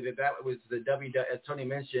mentioned, that was the as Tony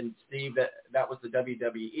mentioned, Steve, that was the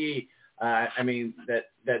WWE.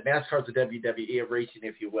 That NASCAR's the WWE of racing,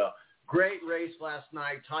 if you will. Great race last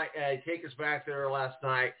night. Take us back there last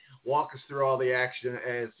night. Walk us through all the action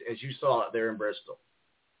as you saw it there in Bristol.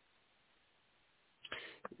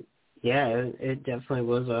 Yeah, it definitely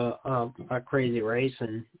was a crazy race,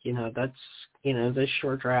 and that's this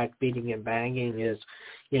short track beating and banging is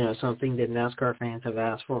something that NASCAR fans have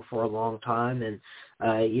asked for a long time, and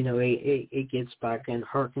it gets back and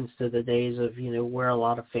harkens to the days of where a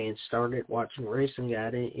lot of fans started watching racing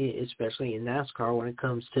at, especially in NASCAR when it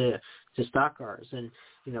comes to stock cars. And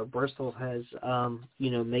Bristol has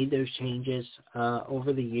made those changes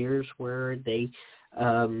over the years where they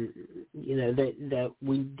that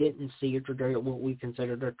we didn't see what we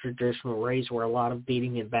considered a traditional race, where a lot of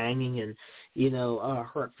beating and banging and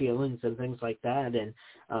hurt feelings and things like that. And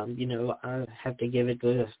I have to give it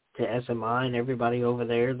to SMI and everybody over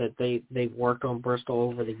there that they've worked on Bristol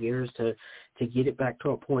over the years to get it back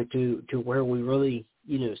to a point to where we really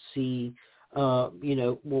see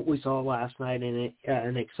what we saw last night in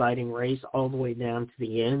an exciting race all the way down to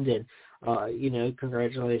the end. And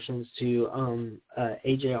congratulations to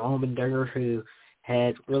AJ Allmendinger, who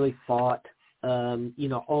had really fought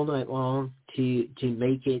all night long to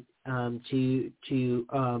make it to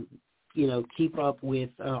keep up with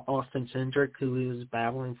Austin Cindric, who he was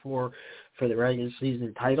battling for the regular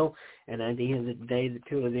season title. And at the end of the day, the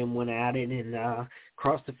two of them went at it and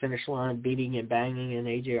crossed the finish line, beating and banging. And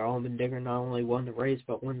AJ Allmendinger not only won the race,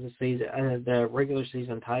 but won the regular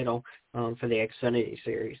season title for the Xfinity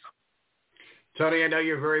Series. Tony, I know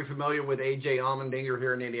you're very familiar with A.J. Allmendinger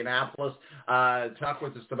here in Indianapolis. Talk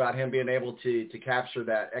with us about him being able to capture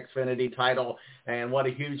that Xfinity title and what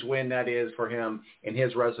a huge win that is for him in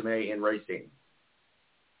his resume in racing.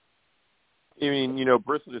 I mean,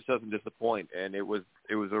 Bristol just doesn't disappoint, and it was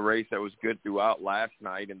a race that was good throughout last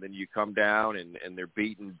night, and then you come down and they're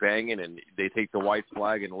beating, banging, and they take the white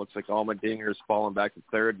flag, and it looks like Allmendinger's falling back to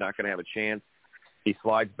third, not going to have a chance. He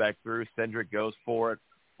slides back through. Cindric goes for it.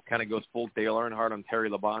 Kind of goes full Dale Earnhardt on Terry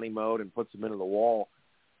Labonte mode and puts him into the wall.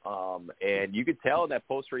 And you could tell in that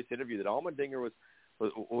post-race interview that Allmendinger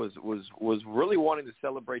was really wanting to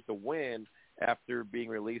celebrate the win after being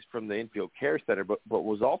released from the infield care center, but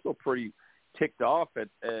was also pretty ticked off at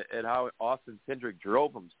how Austin Cindric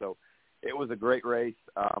drove him. So it was a great race.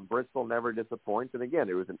 Bristol never disappoints, and again,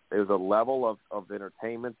 it was a level of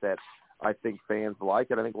entertainment that I think fans like,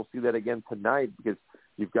 and I think we'll see that again tonight because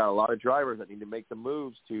you've got a lot of drivers that need to make the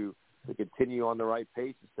moves to continue on the right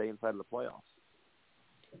pace and stay inside of the playoffs.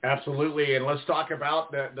 Absolutely, and let's talk about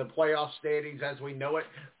the playoff standings as we know it.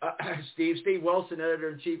 Steve Wilson,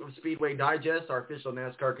 editor-in-chief of Speedway Digest, our official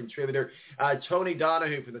NASCAR contributor. Tony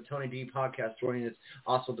Donahue from the Tony D podcast joining us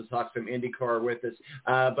also to talk some IndyCar with us.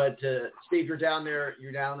 But Steve, you're down there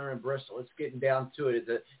in Bristol. It's getting down to it.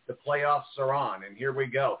 The playoffs are on, and here we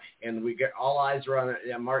go. And we get all eyes are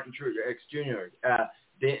on Martin Truex Jr.,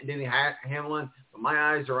 Denny Hamlin, but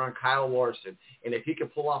my eyes are on Kyle Larson. And if he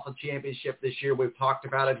could pull off a championship this year, we've talked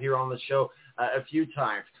about it here on the show a few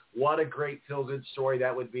times. what a great feel-good story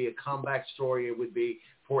that would be, a comeback story it would be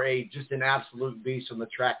for just an absolute beast on the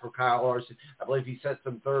track for Kyle Larson. I believe he sets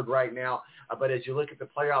him third right now. But as you look at the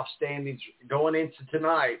playoff standings going into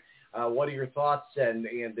tonight, what are your thoughts and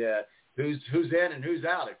who's in and who's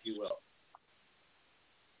out, if you will?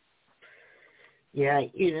 Yeah,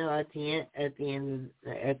 at the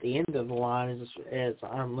end of the line, as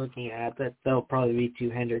I'm looking at that, there'll probably be 2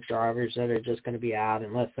 Hendrick drivers that are just going to be out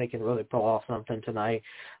unless they can really pull off something tonight.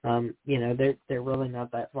 They're really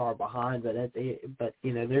not that far behind, but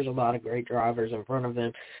there's a lot of great drivers in front of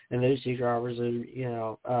them, and those 2 drivers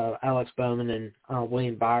are Alex Bowman and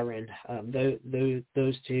William Byron.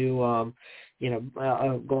 Those 2,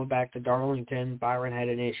 going back to Darlington, Byron had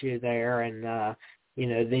an issue there, and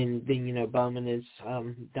then Bowman has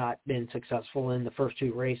not been successful in the first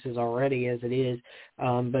 2 races already as it is.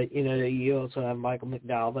 But, you also have Michael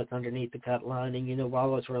McDowell that's underneath the cut line. And,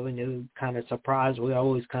 while it's really no kind of surprise, we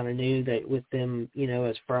always kind of knew that with them,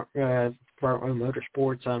 as Front Row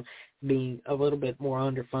Motorsports being a little bit more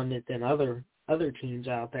underfunded than other teams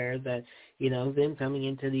out there, that, them coming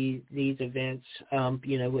into these events,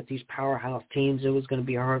 with these powerhouse teams, it was going to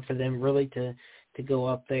be hard for them really to go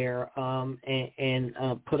up there and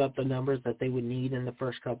put up the numbers that they would need in the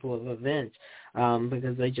first couple of events,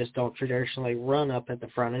 because they just don't traditionally run up at the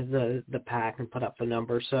front of the pack and put up the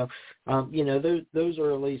numbers. So, those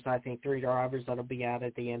are at least, I think, 3 drivers that'll be out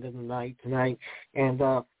at the end of the night tonight. And,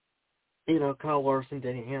 Kyle Larson,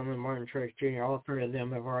 Denny Hamlin, Martin Truex Jr., all 3 of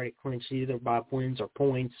them have already clinched either by wins or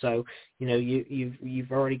points. So,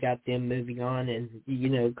 you've already got them moving on.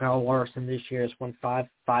 And, Kyle Larson this year has won five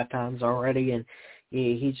times already. And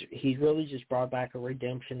he's really just brought back a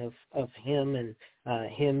redemption of him and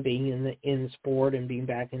him being in the sport and being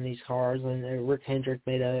back in these cars. And Rick Hendrick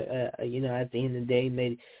made at the end of the day,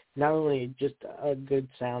 made not only just a good,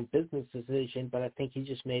 sound business decision, but I think he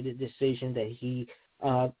just made a decision that he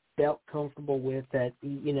felt comfortable with, that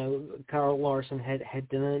Kyle Larson had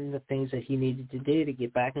done the things that he needed to do to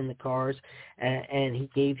get back in the cars, and he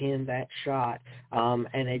gave him that shot, and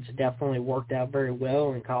it's definitely worked out very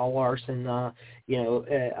well. And Kyle Larson, all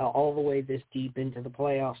the way this deep into the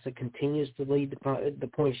playoffs, that continues to lead the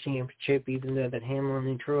points championship, even though that Hamlin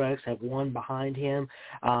and Truex have won behind him.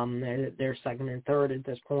 They're second and third at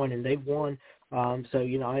this point, and they've won. So,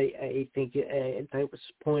 I think at this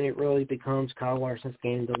point it really becomes Kyle Larson's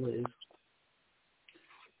game to lose.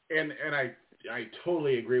 And I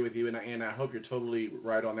totally agree with you, and I hope you're totally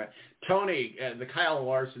right on that. Tony, the Kyle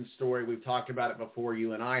Larson story, we've talked about it before,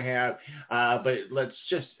 you and I have, but let's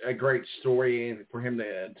just a great story for him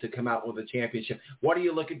to come out with a championship. What are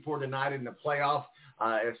you looking for tonight in the playoff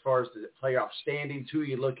as far as the playoff standings? Who are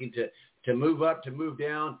you looking to move up, to move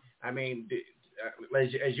down? I mean,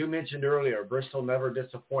 as you mentioned earlier, Bristol never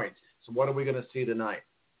disappoints. So what are we going to see tonight?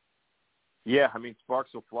 Yeah, I mean,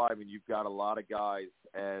 sparks will fly. I mean, you've got a lot of guys,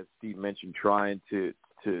 as Steve mentioned, trying to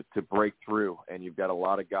break through, and you've got a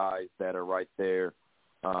lot of guys that are right there.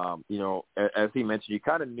 As he mentioned, you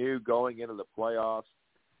kind of knew going into the playoffs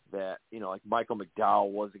that, like Michael McDowell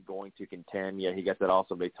wasn't going to contend. Yeah, he got that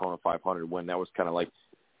also Daytona 500 win. That was kind of like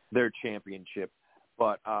their championship.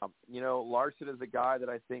 But, Larson is a guy that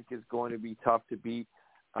I think is going to be tough to beat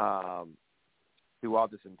throughout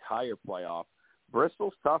this entire playoff.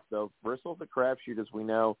 Bristol's tough, though. Bristol's a crapshoot, as we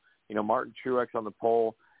know. Martin Truex on the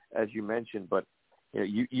pole, as you mentioned. But,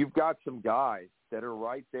 you've got some guys that are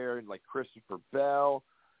right there, like Christopher Bell,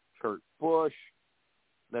 Kurt Busch,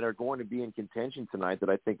 that are going to be in contention tonight that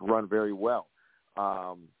I think run very well.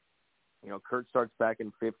 Kurt starts back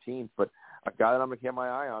in 15th, but a guy that I'm going to keep my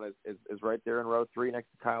eye on is right there in row 3 next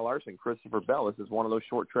to Kyle Larson, Christopher Bell. This is one of those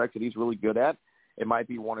short tracks that he's really good at. It might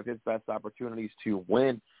be one of his best opportunities to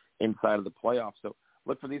win inside of the playoffs. So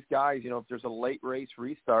look for these guys. If there's a late race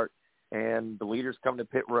restart and the leaders come to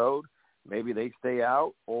pit road, maybe they stay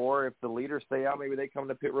out. Or if the leaders stay out, maybe they come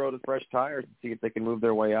to pit road with fresh tires and see if they can move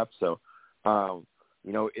their way up. So,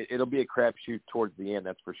 it'll be a crapshoot towards the end,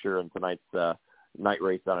 that's for sure, in tonight's night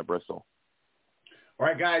race down at Bristol. All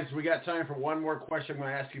right, guys, we got time for one more question. I'm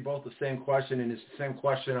going to ask you both the same question, and it's the same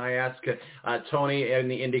question I asked Tony in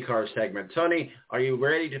the IndyCar segment. Tony, are you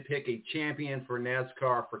ready to pick a champion for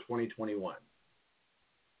NASCAR for 2021?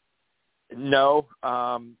 No,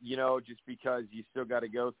 just because you still got to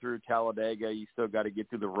go through Talladega, you still got to get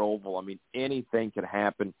through the Roval. I mean, anything could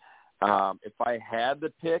happen. If I had to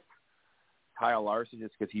pick Kyle Larson,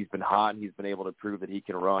 just because he's been hot and he's been able to prove that he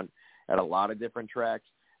can run at a lot of different tracks.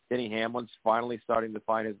 Denny Hamlin's finally starting to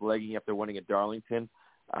find his legging after winning at Darlington.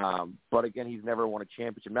 But, again, he's never won a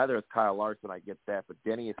championship. Neither has Kyle Larson, I get that. But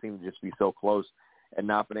Denny has seemed to just be so close and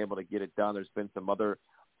not been able to get it done. There's been some other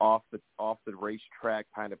off the racetrack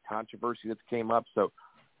kind of controversy that came up. So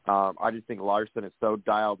I just think Larson is so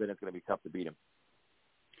dialed in, it's going to be tough to beat him.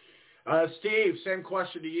 Steve, same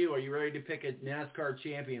question to you. Are you ready to pick a NASCAR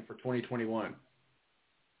champion for 2021?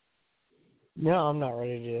 No, I'm not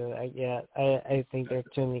ready to do that yet. I think there are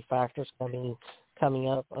too many factors coming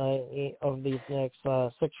up over these next 6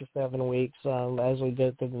 or 7 weeks as we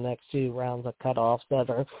go through the next 2 rounds of cutoffs that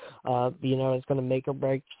are, it's going to make or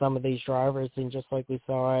break some of these drivers. And just like we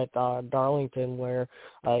saw at Darlington, where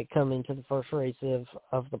coming to the first race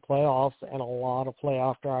of the playoffs, and a lot of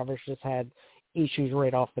playoff drivers just had issues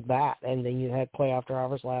right off the bat. And then you had playoff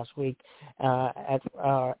drivers last week and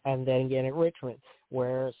then again at Richmond,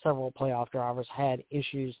 where several playoff drivers had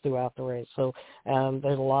issues throughout the race. So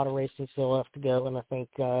there's a lot of racing still left to go, and I think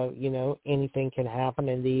anything can happen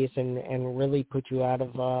in these and really put you out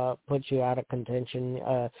of contention.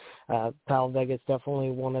 Talladega is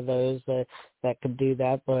definitely one of those that could do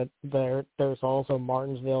that, but there's also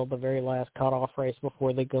Martinsville, the very last cutoff race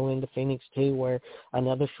before they go into Phoenix too, where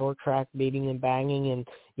another short track beating and banging, and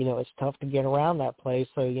it's tough to get around that place.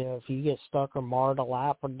 So if you get stuck or marred a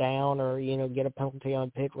lap or down, or get a penalty on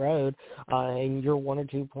pit road, and you're 1 or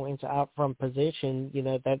 2 points out from position,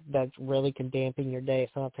 that really can dampen your day.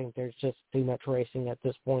 So I think there's just too much racing at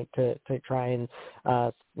this point to try and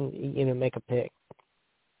make a pick.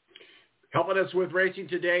 Helping us with racing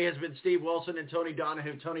today has been Steve Wilson and Tony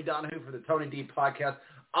Donahue. Tony Donahue for the Tony D podcast.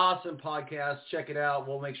 Awesome podcast. Check it out.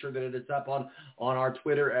 We'll make sure that it is up on our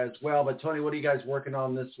Twitter as well. But, Tony, what are you guys working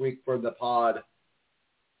on this week for the pod?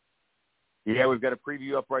 Yeah, we've got a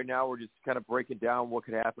preview up right now. We're just kind of breaking down what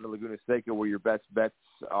could happen to Laguna Seca, where your best bets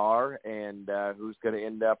are, and who's going to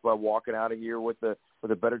end up walking out of here with a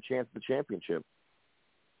better chance of the championship.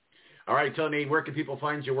 All right, Tony, where can people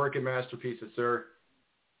find your work and masterpieces, sir?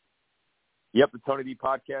 Yep, the Tony D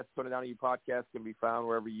podcast, Tony Donahue podcast can be found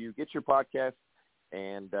wherever you get your podcast,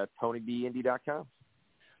 and TonyDindy.com. All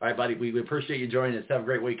right, buddy, we appreciate you joining us. Have a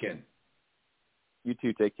great weekend. You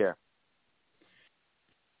too. Take care.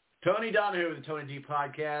 Tony Donahue of the Tony D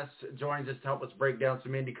podcast joins us to help us break down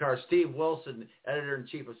some IndyCar. Steve Wilson,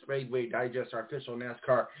 editor-in-chief of Speedway Digest, our official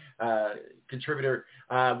NASCAR contributor.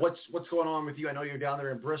 What's going on with you? I know you're down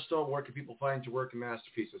there in Bristol. Where can people find your work and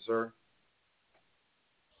masterpieces, sir?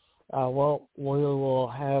 Well, we will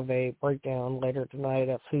have a breakdown later tonight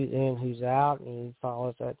of who's in, who's out, and you can follow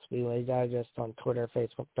us at Speedway Digest on Twitter,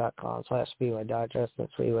 Facebook.com/Speedway Digest, and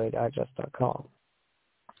SpeedwayDigest.com.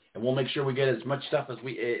 And we'll make sure we get as much stuff as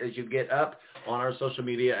you get up on our social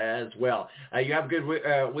media as well. You have a good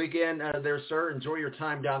weekend there, sir. Enjoy your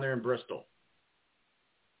time down there in Bristol.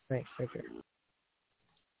 Thanks. Take care.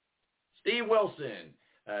 Steve Wilson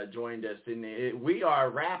joined us, and we are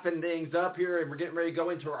wrapping things up here, and we're getting ready to go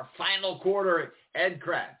into our final quarter. Ed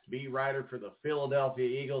Kracz, beat writer for the Philadelphia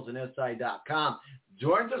Eagles and SI.com,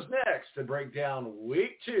 joins us next to break down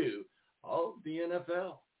Week 2 of the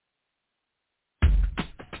NFL.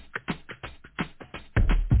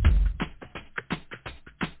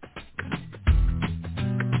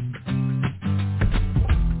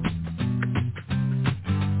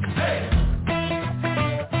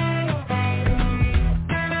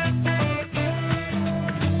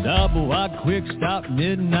 Double wide, quick stop,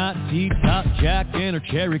 midnight tea, top Jack and her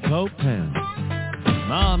cherry Coke pen.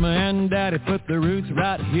 Mama and Daddy put their roots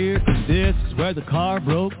right here, 'cause this is where the car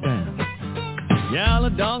broke down. Yellow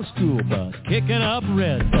dog school bus, kicking up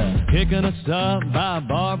red bus, picking us up by a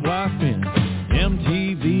barbed wire fence.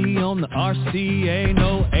 MTV on the RCA,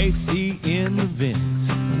 no AC in the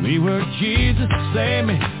vents. We were Jesus, save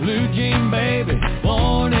me, blue jean baby,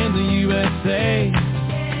 born in the USA.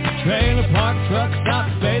 Trailer park, truck stop,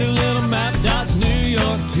 faded little map dots, New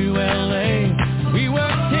York to LA. We were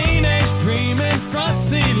teenage dreaming,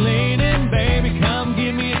 front seat leaning, baby come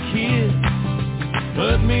give me a kiss.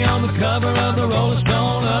 Put me on the cover of the Rolling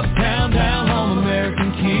Stone, uptown, down home,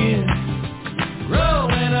 American kid.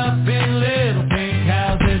 Rolling up in little pink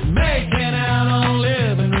houses, making out on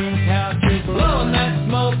living room couches, blowing that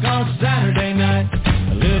smoke on Saturday night.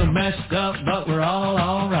 A little messed up, but we're all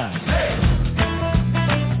alright. Hey!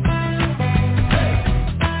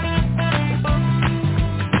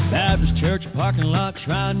 Baptist church parking lot,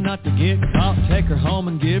 trying not to get caught. Take her home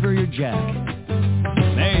and give her your jacket.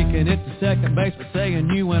 Making it to second base, but saying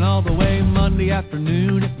you went all the way Monday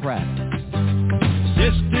afternoon at practice.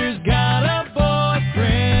 Sister's got a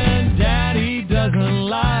boyfriend Daddy doesn't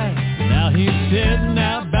like. Now he's sitting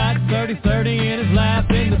out back 30-30 in his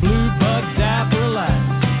lap in the blue bug dapper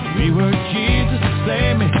light. We were Jesus,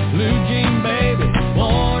 save me, blue jean baby,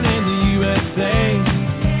 born in the USA.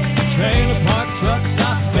 Trailer park, truck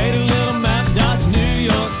stop, faded little map dots, New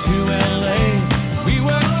York to LA. We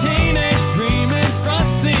were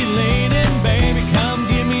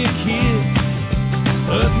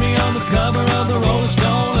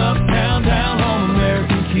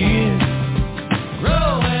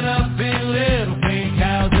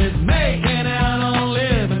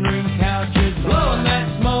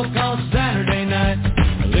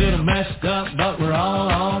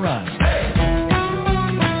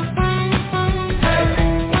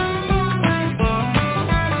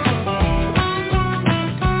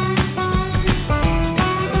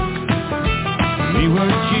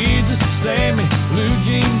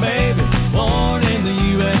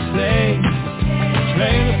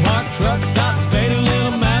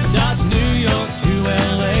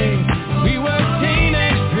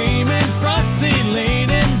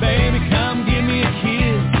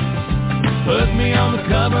on the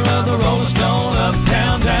cover of the Rolling Stone.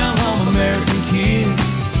 Uptown, down home, American kids.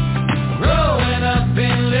 Growing up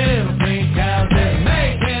in little pink houses,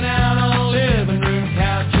 making out on living room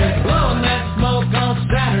couches, blowing that smoke on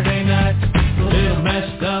Saturday night. A little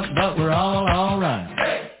messed up, but we're all right.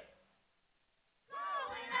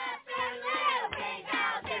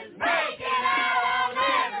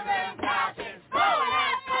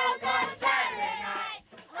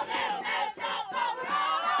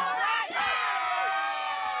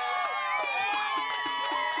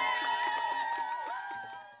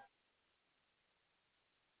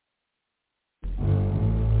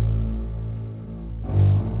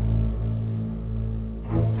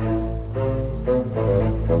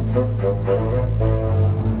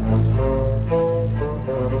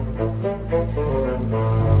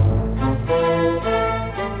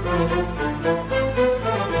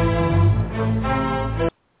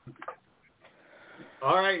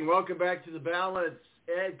 All right, and welcome back to the balance.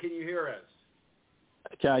 Ed, can you hear us?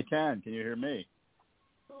 I can. Can you hear me?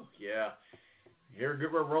 Oh, yeah.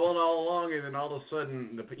 We're rolling all along, and then all of a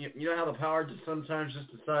sudden, you know how the power just sometimes just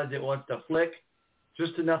decides it wants to flick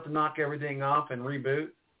just enough to knock everything off and reboot?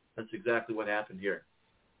 That's exactly what happened here.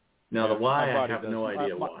 Now, the why, I have no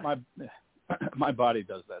idea why. My body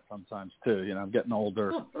does that sometimes, too. You know, I'm getting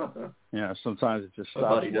older. Sometimes it just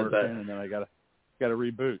stops working, and then I gotta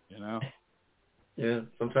reboot, you know? Yeah,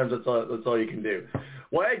 sometimes that's all you can do.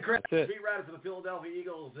 Well, Ed Kracz, beat writer for the Philadelphia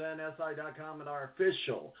Eagles and SI.com, and our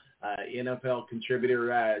official NFL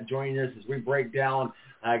contributor, joining us as we break down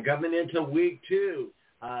coming into week 2.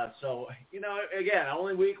 So, again,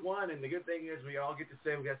 only week 1, and the good thing is we all get to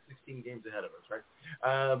say we got 16 games ahead of us, right?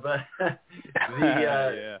 But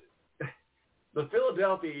the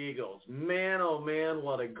Philadelphia Eagles, man, oh man,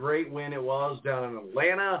 what a great win it was down in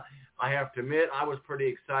Atlanta. I have to admit, I was pretty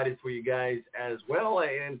excited for you guys as well.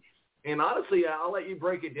 And honestly, I'll let you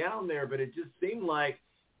break it down there, but it just seemed like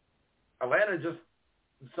Atlanta just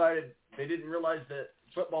decided they didn't realize that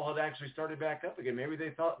football had actually started back up again. Maybe they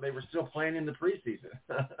thought they were still playing in the preseason.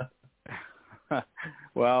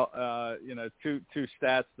 Well, two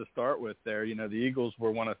stats to start with there. The Eagles were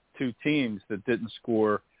one of 2 teams that didn't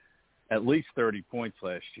score at least 30 points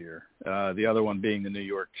last year, the other one being the New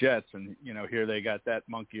York Jets. And, here they got that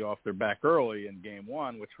monkey off their back early in game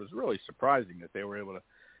 1, which was really surprising that they were able to,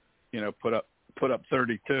 put up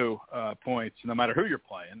 32 points no matter who you're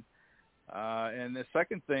playing. And the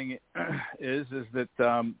second thing is that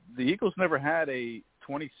the Eagles never had a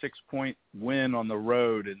 26-point win on the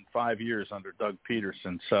road in 5 years under Doug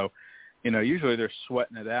Peterson. So, usually they're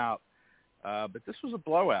sweating it out. But this was a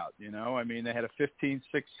blowout, I mean, they had a 15-6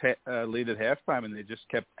 lead at halftime, and they just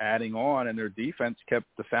kept adding on, and their defense kept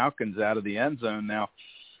the Falcons out of the end zone. Now,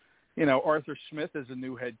 Arthur Smith is a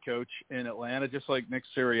new head coach in Atlanta, just like Nick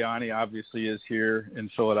Sirianni obviously is here in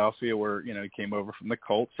Philadelphia, where, he came over from the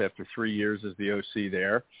Colts after 3 years as the OC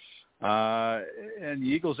there. And the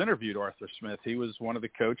Eagles interviewed Arthur Smith. He was one of the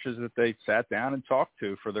coaches that they sat down and talked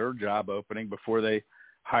to for their job opening before they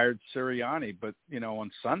hired Sirianni. But,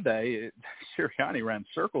 on Sunday, Sirianni ran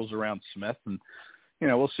circles around Smith. And,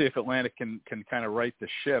 we'll see if Atlanta can kind of right the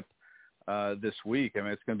ship this week. I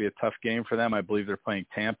mean, it's going to be a tough game for them. I believe they're playing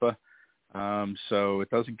Tampa. So it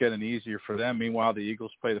doesn't get any easier for them. Meanwhile, the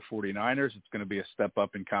Eagles play the 49ers. It's going to be a step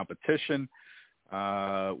up in competition.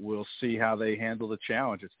 We'll see how they handle the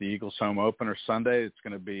challenge. It's the Eagles home opener Sunday. It's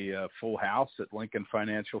going to be a full house at Lincoln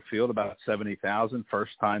Financial Field, about 70,000,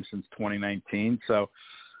 first time since 2019. So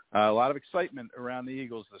a lot of excitement around the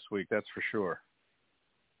Eagles this week, that's for sure.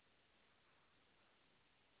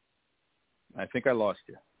 I think I lost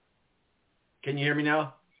you. Can you hear me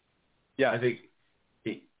now? Yeah. I think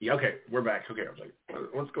okay, we're back. Okay, I was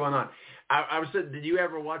like, what's going on? I was saying, did you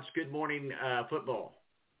ever watch Good Morning Football?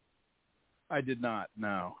 I did not,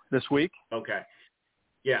 no. This week? Okay.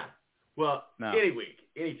 Yeah. Well, no. Any week,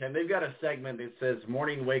 anytime. They've got a segment that says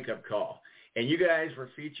Morning Wake-Up Call. And you guys were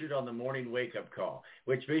featured on the Morning Wake-Up Call,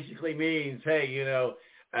 which basically means, hey,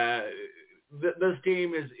 this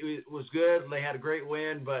team was good. They had a great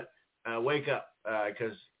win, but wake up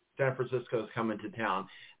because San Francisco's coming to town.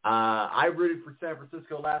 I rooted for San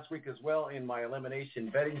Francisco last week as well in my elimination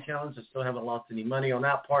betting challenge. I still haven't lost any money on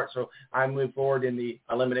that part, so I moved forward in the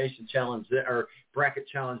elimination challenge or bracket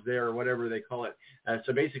challenge there or whatever they call it.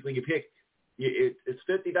 So basically you pick it's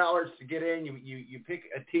 $50 to get in. You pick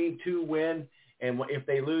a team to win, and if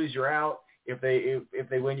they lose, you're out. If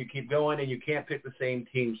they win, you keep going, and you can't pick the same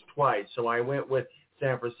teams twice. So I went with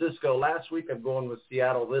San Francisco last week. I'm going with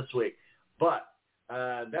Seattle this week. But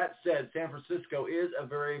that said, San Francisco is a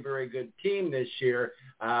very, very good team this year.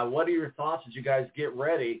 What are your thoughts as you guys get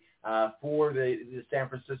ready for the San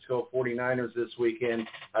Francisco 49ers this weekend.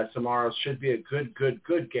 Tomorrow should be a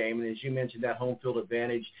good game. And as you mentioned, that home field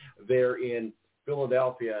advantage there in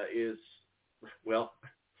Philadelphia is, well,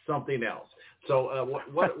 something else. So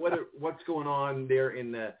what's going on there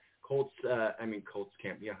in the Colts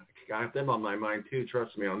camp? Yeah, I have them on my mind too.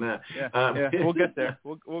 Trust me on that. Yeah, we'll get there.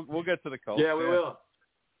 We'll get to the Colts. Yeah, we will.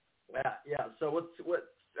 Yeah. So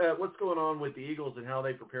what's going on with the Eagles and how are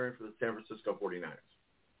they preparing for the San Francisco 49ers?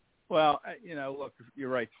 Well, look, you're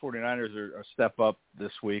right. The 49ers are a step up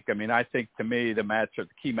this week. I mean, I think to me the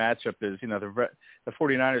key matchup is, the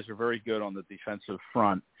 49ers are very good on the defensive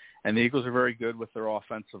front, and the Eagles are very good with their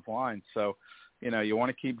offensive line. So, you want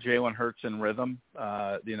to keep Jalen Hurts in rhythm.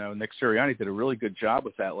 Nick Sirianni did a really good job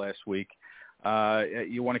with that last week.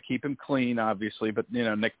 You want to keep him clean, obviously, but,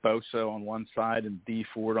 Nick Bosa on one side and Dee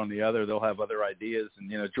Ford on the other, they'll have other ideas. And,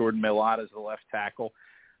 Jordan Mailata is the left tackle.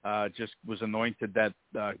 Just was anointed that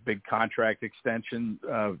big contract extension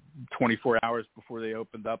 24 hours before they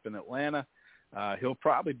opened up in Atlanta. He'll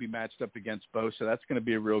probably be matched up against Bosa. That's going to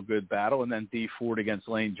be a real good battle. And then Dee Ford against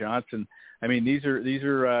Lane Johnson. I mean, these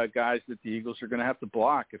are guys that the Eagles are going to have to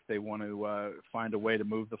block if they want to find a way to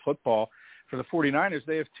move the football. For the 49ers,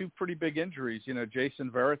 they have two pretty big injuries. Jason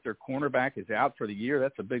Verrett, their cornerback, is out for the year.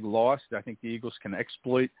 That's a big loss. I think the Eagles can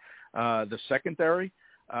exploit the secondary.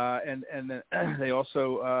 And then they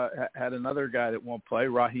also had another guy that won't play,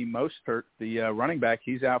 Raheem Mostert, the running back.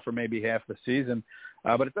 He's out for maybe half the season.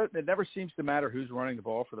 But it never seems to matter who's running the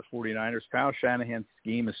ball for the 49ers. Kyle Shanahan's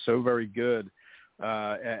scheme is so very good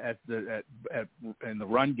in the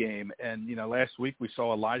run game. And, last week we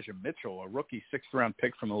saw Elijah Mitchell, a rookie sixth-round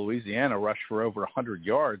pick from Louisiana, rush for over 100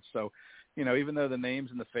 yards. So, even though the names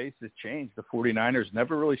and the faces change, the 49ers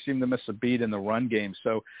never really seem to miss a beat in the run game.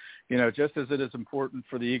 So, just as it is important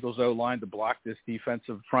for the Eagles O-line to block this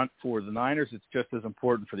defensive front for the Niners, it's just as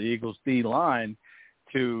important for the Eagles D-line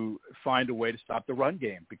to find a way to stop the run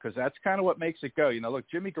game, because that's kind of what makes it go. Look,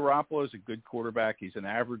 Jimmy Garoppolo is a good quarterback. He's an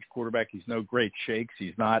average quarterback. He's no great shakes.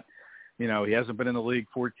 He's not, he hasn't been in the league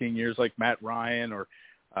 14 years like Matt Ryan or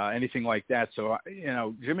anything like that. So,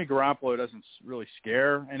 Jimmy Garoppolo doesn't really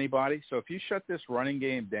scare anybody. So if you shut this running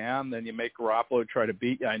game down, then you make Garoppolo try to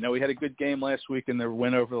beat you. I know he had a good game last week in their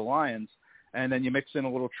win over the Lions, and then you mix in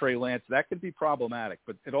a little Trey Lance. That could be problematic,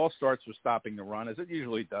 but it all starts with stopping the run, as it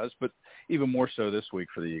usually does, but even more so this week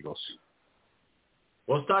for the Eagles.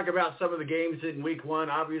 Well, let's talk about some of the games in Week 1.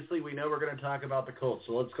 Obviously, we know we're going to talk about the Colts,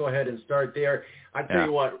 so let's go ahead and start there. I tell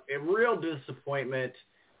you what, a real disappointment,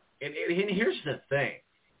 and here's the thing.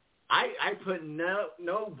 I put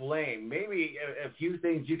no blame. Maybe a few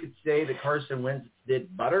things you could say that Carson Wentz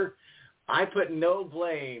did better. I put no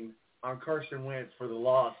blame on Carson Wentz for the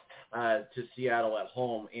loss to Seattle at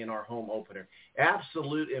home in our home opener.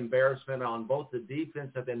 Absolute embarrassment on both the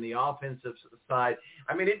defensive and the offensive side.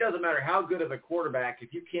 I mean, it doesn't matter how good of a quarterback.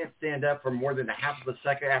 If you can't stand up for more than a half of a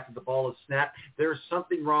second after the ball is snapped, there's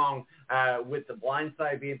something wrong with the blind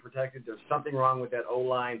side being protected. There's something wrong with that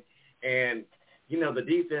O-line. And, the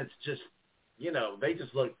defense just, they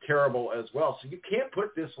just look terrible as well. So you can't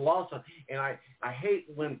put this loss on. And I hate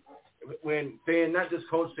when fans, not just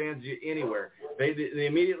Colts fans anywhere, they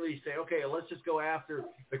immediately say, okay, let's just go after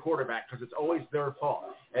the quarterback because it's always their fault.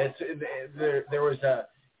 There was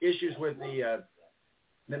issues with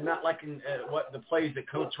them not liking what the plays that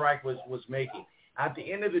Coach Reich was making. At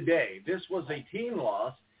the end of the day, this was a team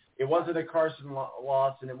loss. It wasn't a Carson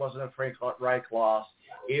loss, and it wasn't a Frank Reich loss.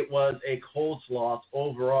 It was a Colts loss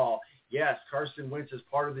overall. Yes, Carson Wentz is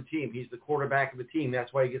part of the team. He's the quarterback of the team.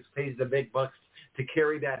 That's why he gets paid the big bucks to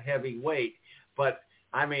carry that heavy weight. But,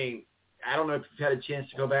 I mean, I don't know if you've had a chance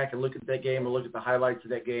to go back and look at that game or look at the highlights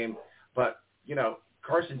of that game. But,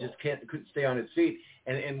 Carson just couldn't stay on his feet.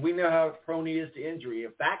 And we know how prone he is to injury.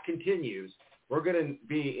 If that continues, we're going to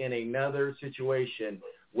be in another situation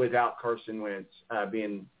without Carson Wentz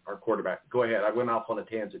being our quarterback. Go ahead. I went off on a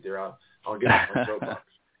tangent there. I'll get off my soapbox.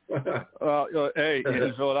 Well, hey,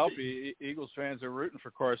 in Philadelphia, Eagles fans are rooting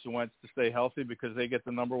for Carson Wentz to stay healthy because they get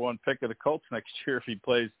the number one pick of the Colts next year if he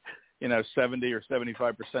plays, 70 or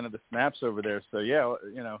 75% of the snaps over there. So, yeah,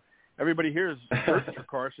 everybody here is rooting for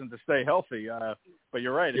Carson to stay healthy. But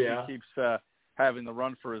you're right. If he keeps having the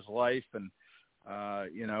run for his life and,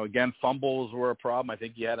 again, fumbles were a problem. I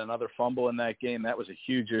think he had another fumble in that game. That was a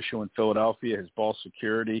huge issue in Philadelphia, his ball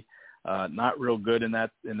security. not real good in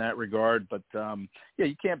that regard. But yeah,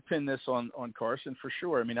 you can't pin this on Carson for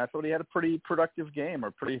sure. I mean, I thought he had a pretty productive game, or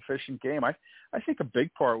a pretty efficient game. I think a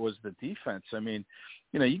big part was the defense. I mean,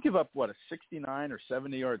 you know, you give up a 69 or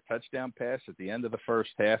 70-yard touchdown pass at the end of the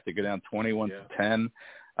first half to go down 21-10.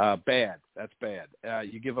 Bad. That's bad.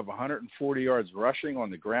 You give up 140 yards rushing on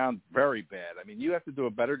the ground. Very bad. I mean, you have to do a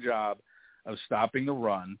better job of stopping the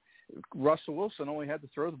run. Russell Wilson only had to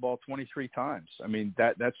throw the ball 23 times. I mean,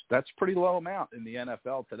 that's pretty low amount in the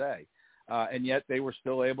NFL today. And yet they were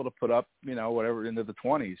still able to put up, you know, whatever into the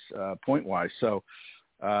 20s point-wise. So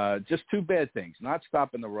just two bad things. Not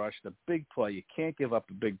stopping the rush, the big play. You can't give up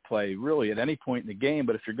a big play really at any point in the game.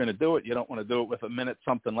 But if you're going to do it, you don't want to do it with a minute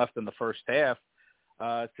something left in the first half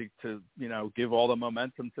to you know, give all the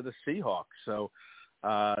momentum to the Seahawks. So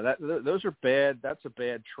those are bad. That's a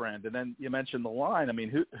bad trend. And then you mentioned the line. I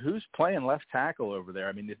mean, who's playing left tackle over there?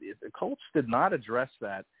 I mean, the Colts did not address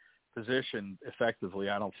that position effectively,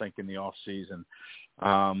 I don't think, in the offseason.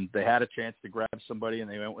 They had a chance to grab somebody, and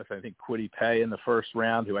they went with, I think, Kwity Paye in the first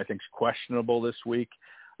round, who I think is questionable this week.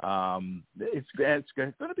 It's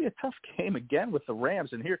going to be a tough game again with the Rams.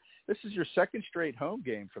 And here, this is your second straight home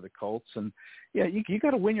game for the Colts. And, yeah, you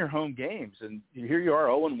got to win your home games. And here you are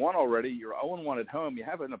 0-1 already. You're 0-1 at home. You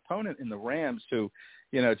have an opponent in the Rams who,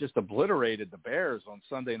 you know, just obliterated the Bears on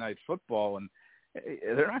Sunday Night Football. And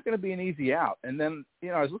they're not going to be an easy out. And then, you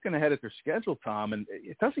know, I was looking ahead at their schedule, Tom, and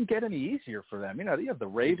it doesn't get any easier for them. You know, you have the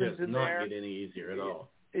Ravens in there. It does not get any easier at all.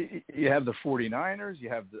 You have the 49ers. You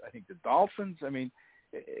have, I think, the Dolphins. I mean,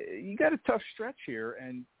 you got a tough stretch here,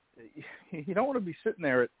 and you don't want to be sitting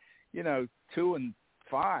there at, you know, 2-5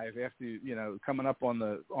 after, you know, coming up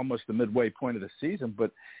on almost the midway point of the season.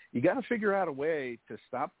 But you got to figure out a way to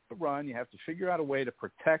stop the run. You have to figure out a way to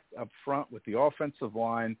protect up front with the offensive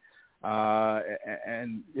line.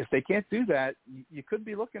 And if they can't do that, you could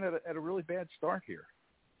be looking at a really bad start here.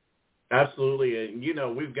 Absolutely. And, you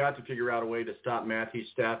know, we've got to figure out a way to stop Matthew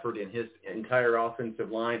Stafford and his entire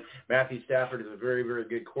offensive line. Matthew Stafford is a very, very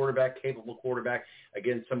good quarterback, capable quarterback.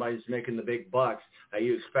 Again, somebody who's making the big bucks.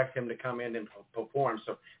 You expect him to come in and perform.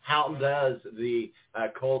 So how does the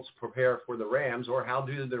Colts prepare for the Rams, or how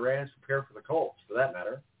do the Rams prepare for the Colts, for that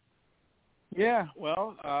matter? Yeah,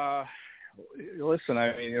 well, listen,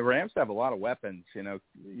 I mean, the Rams have a lot of weapons. You know,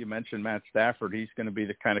 you mentioned Matt Stafford. He's going to be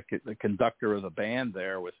the kind of the conductor of the band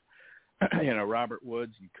there with, you know, Robert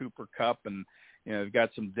Woods and Cooper Kupp, and, you know, they've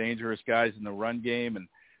got some dangerous guys in the run game. And,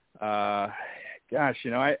 gosh,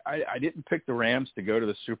 you know, I didn't pick the Rams to go to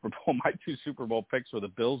the Super Bowl. My two Super Bowl picks were the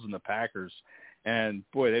Bills and the Packers. And,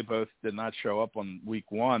 boy, they both did not show up on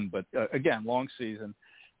week one. But, again, long season.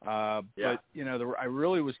 But, you know, I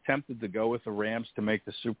really was tempted to go with the Rams to make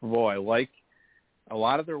the Super Bowl. I like a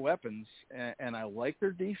lot of their weapons, and I like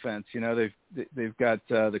their defense. You know, they've got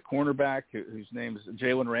the cornerback whose name is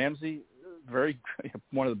Jalen Ramsey,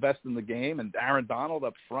 one of the best in the game, and Aaron Donald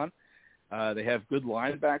up front. They have good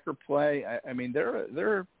linebacker play. I mean,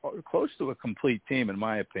 they're close to a complete team, in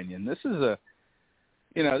my opinion. This is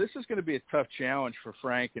going to be a tough challenge for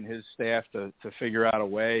Frank and his staff to figure out a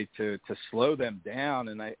way to slow them down.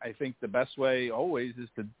 And I think the best way always is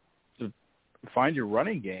to find your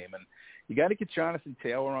running game. And you got to get Jonathan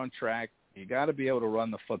Taylor on track. You got to be able to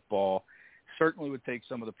run the football. Certainly would take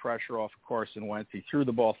some of the pressure off of Carson Wentz. He threw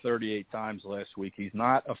the ball 38 times last week. He's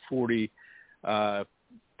not a 40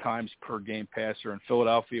 times per game passer in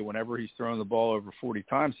Philadelphia. Whenever he's thrown the ball over 40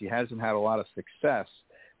 times, he hasn't had a lot of success.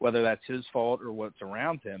 Whether that's his fault or what's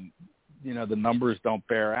around him, you know, the numbers don't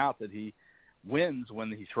bear out that he wins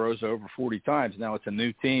when he throws over 40 times. Now it's a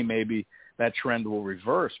new team. Maybe that trend will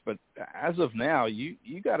reverse. But as of now, you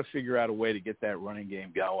got to figure out a way to get that running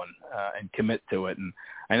game going and commit to it. And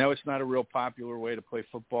I know it's not a real popular way to play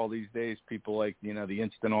football these days. People like, you know, the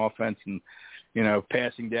instant offense and, you know,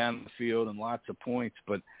 passing down the field and lots of points.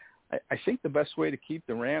 But I think the best way to keep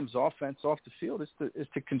the Rams offense off the field is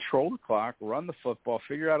to control the clock, run the football,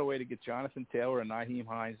 figure out a way to get Jonathan Taylor and Nyheim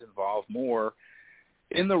Hines involved more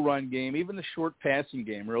in the run game, even the short passing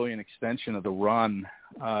game, really an extension of the run,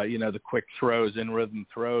 you know, the quick throws, in-rhythm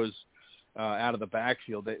throws out of the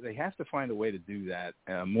backfield. They have to find a way to do that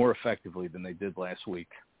more effectively than they did last week.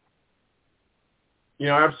 You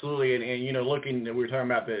know, absolutely. And you know, we were talking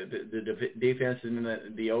about the defense and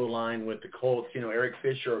the O-line with the Colts. You know, Eric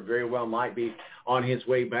Fisher very well might be on his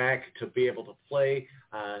way back to be able to play.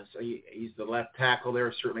 So he's the left tackle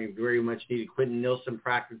there, certainly very much needed. Quentin Nilsson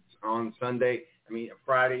practiced on Friday.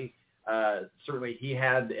 Certainly he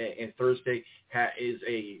had, and Thursday is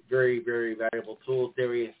a very, very valuable tool.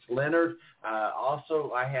 Darius Leonard,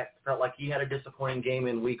 also felt like he had a disappointing game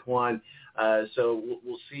in week one. So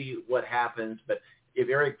we'll see what happens. But if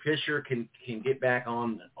Eric Fisher can get back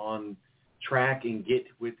on track and get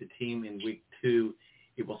with the team in week 2,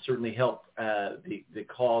 it will certainly help the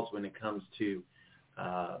cause when it comes to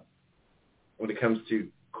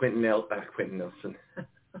Quentin Nelson.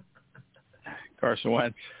 Carson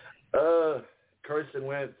Wentz. Carson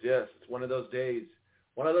Wentz, yes. It's one of those days.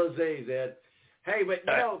 One of those days, Ed. Hey, but,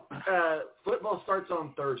 football starts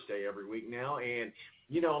on Thursday every week now, and,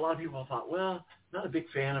 a lot of people thought, well, not a big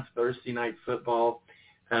fan of Thursday night football.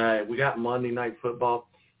 We got Monday night football.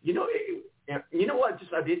 You know what?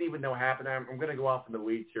 I didn't even know happened. I'm going to go off in the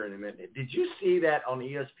weeds here in a minute. Did you see that on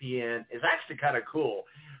ESPN? It's actually kind of cool.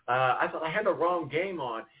 I thought I had the wrong game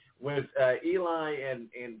on with Eli and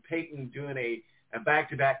Peyton doing a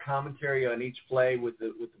back-to-back commentary on each play with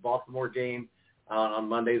the Baltimore game on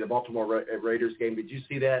Monday, the Baltimore Raiders game. Did you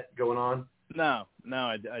see that going on? No,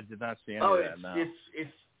 I did not see any of that. No,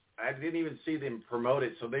 it's I didn't even see them promote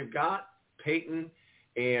it. So they've got Peyton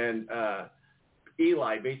and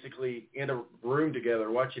Eli basically in a room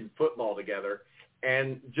together watching football together,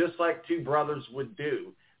 and just like two brothers would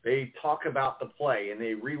do, they talk about the play and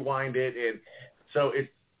they rewind it, and so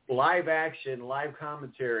it's live action, live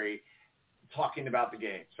commentary, talking about the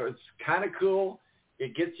game. So it's kind of cool.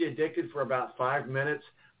 It gets you addicted for about 5 minutes,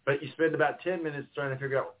 but you spend about 10 minutes trying to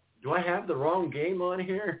figure out, do I have the wrong game on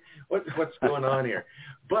here? What's going on here?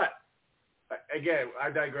 But, again,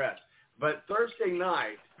 I digress. But Thursday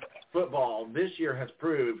night football this year has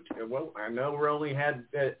proved, well, I know we've only had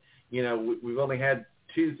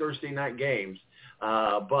 2 Thursday night games,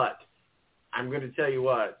 but I'm going to tell you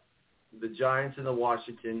what, the Giants and the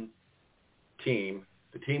Washington team,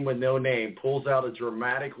 the team with no name, pulls out a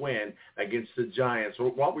dramatic win against the Giants.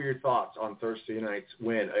 What were your thoughts on Thursday night's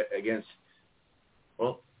win against,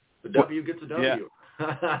 well, the W gets a W.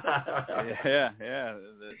 Yeah.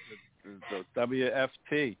 The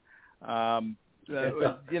WFT.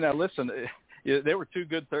 Listen, there were 2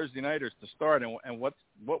 good Thursday nighters to start, and what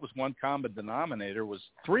was one common denominator was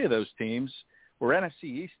 3 of those teams were NFC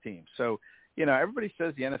East teams. So, everybody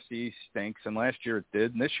says the NFC East stinks, and last year it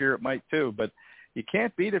did, and this year it might too, but you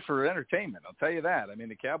can't beat it for entertainment. I'll tell you that. I mean,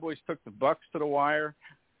 the Cowboys took the Bucs to the wire.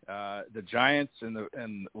 The Giants and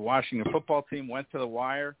the Washington football team went to the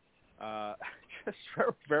wire. Just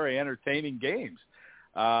very, very entertaining games.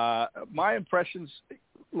 My impressions,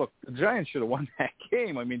 look, the Giants should have won that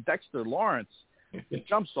game. I mean, Dexter Lawrence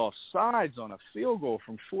jumps off sides on a field goal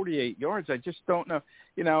from 48 yards. I just don't know.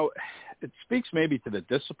 It speaks maybe to the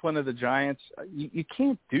discipline of the Giants. You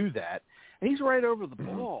can't do that. And he's right over the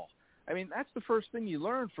ball. I mean, that's the first thing you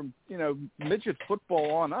learn from, midget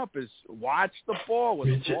football on up is watch the ball. When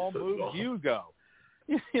the ball moves, you go.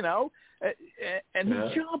 And he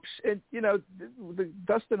jumps, and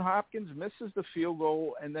Dustin Hopkins misses the field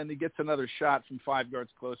goal, and then he gets another shot from 5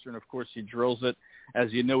 yards closer, and of course he drills it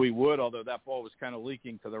as you knew he would. Although that ball was kind of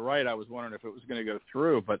leaking to the right, I was wondering if it was going to go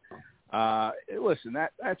through. But listen,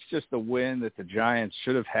 that's just a win that the Giants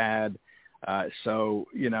should have had. So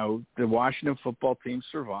the Washington football team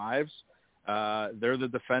survives. They're the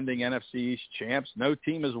defending NFC East champs. No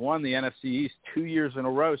team has won the NFC East 2 years in a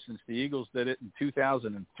row since the Eagles did it in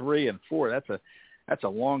 2003 and 4. That's a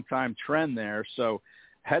long time trend there. So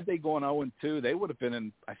had they gone 0-2, they would have been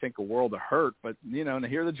in, I think, a world of hurt. But, to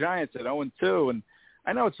hear the Giants at 0-2, and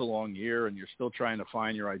I know it's a long year and you're still trying to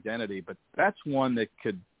find your identity, but that's one that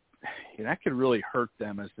could really hurt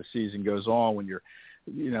them as the season goes on when you're,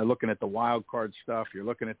 looking at the wild card stuff, you're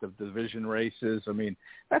looking at the division races. I mean,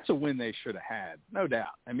 that's a win they should have had, no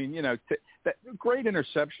doubt. I mean, that great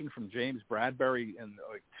interception from James Bradbury in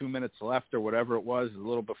 2 minutes left or whatever it was, a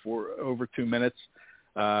little before over 2 minutes.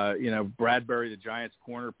 Bradbury, the Giants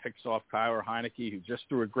corner, picks off Tyler Heineke, who just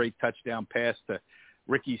threw a great touchdown pass to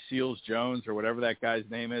Ricky Seals-Jones or whatever that guy's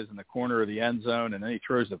name is in the corner of the end zone, and then he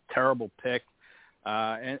throws a terrible pick.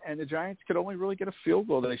 And the Giants could only really get a field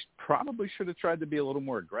goal. They probably should have tried to be a little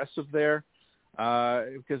more aggressive there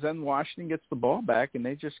because then Washington gets the ball back and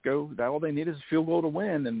they just go, all they need is a field goal to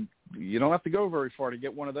win, and you don't have to go very far to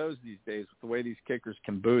get one of those these days with the way these kickers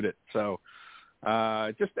can boot it. So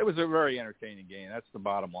it was a very entertaining game. That's the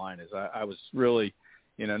bottom line is I was really,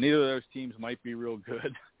 neither of those teams might be real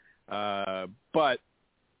good, but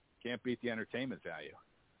can't beat the entertainment value.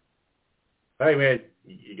 Hey, man,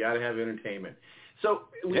 you got to have entertainment. So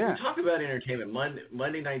when we talk about entertainment,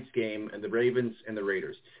 Monday night's game and the Ravens and the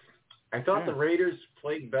Raiders, I thought the Raiders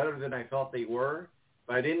played better than I thought they were,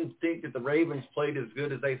 but I didn't think that the Ravens played as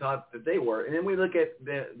good as they thought that they were. And then we look at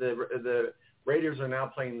the Raiders are now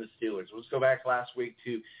playing the Steelers. Let's go back last week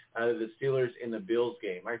to the Steelers in the Bills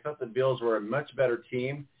game. I thought the Bills were a much better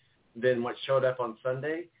team than what showed up on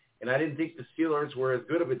Sunday. and I didn't think the Steelers were as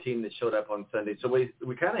good of a team that showed up on Sunday. So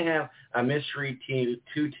we kind of have a mystery team,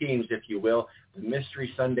 two teams, if you will, the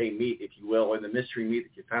mystery Sunday meat, if you will, or the mystery meat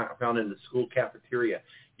that you found in the school cafeteria.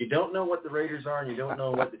 You don't know what the Raiders are, and you don't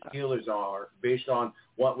know what the Steelers are based on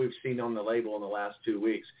what we've seen on the label in the last 2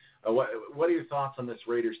 weeks. What are your thoughts on this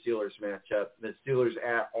Raiders-Steelers matchup? The Steelers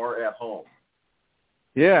are at home.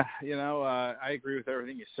 Yeah, I agree with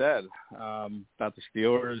everything you said about the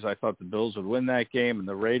Steelers. I thought the Bills would win that game, and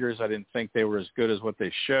the Raiders, I didn't think they were as good as what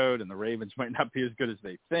they showed, and the Ravens might not be as good as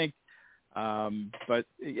they think. But,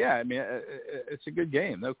 yeah, I mean, it's a good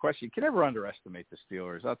game, no question. You can never underestimate the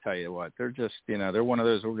Steelers. I'll tell you what. They're just, they're one of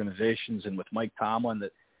those organizations, and with Mike Tomlin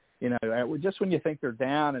that, just when you think they're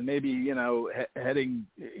down and maybe, heading,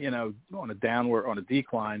 on a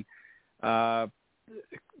decline,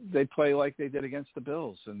 they play like they did against the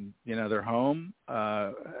Bills. And, they're home.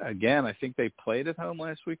 Again, I think they played at home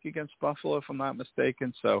last week against Buffalo, if I'm not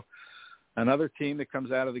mistaken. So another team that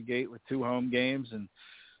comes out of the gate with 2 home games, and,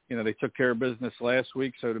 they took care of business last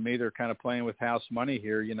week. So to me, they're kind of playing with house money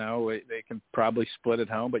here. They can probably split at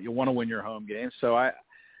home, but you want to win your home game. So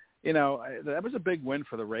that was a big win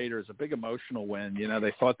for the Raiders, a big emotional win.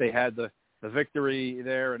 They thought they had the victory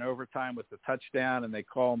there in overtime with the touchdown, and they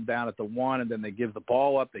call them down at the 1, and then they give the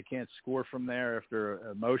ball up. They can't score from there after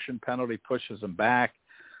a motion penalty pushes them back.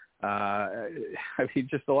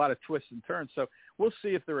 Just a lot of twists and turns. So we'll see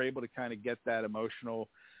if they're able to kind of get that emotional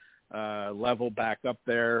level back up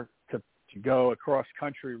there to go across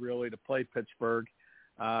country, really, to play Pittsburgh.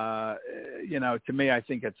 To me, I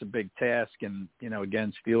think it's a big task. And,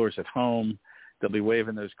 again, Steelers at home, they'll be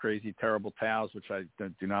waving those crazy, terrible towels, which I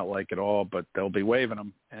do not like at all, but they'll be waving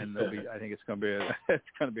them. And I think it's going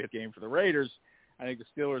to be a game for the Raiders. I think the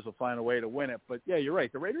Steelers will find a way to win it. But, yeah, you're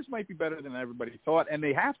right. The Raiders might be better than everybody thought, and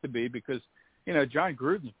they have to be because, John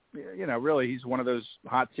Gruden, really he's one of those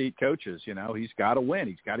hot seat coaches. He's got to win.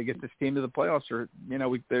 He's got to get this team to the playoffs, or,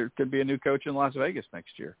 there could be a new coach in Las Vegas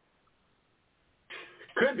next year.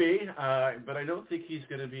 Could be, but I don't think he's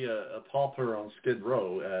going to be a pauper on Skid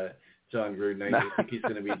Row, John Gruden. I think he's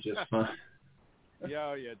going to be just fine.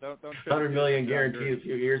 Yeah. Don't. $100 million guaranteed a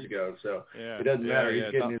few years ago, so it doesn't matter.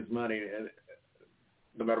 He's getting his money,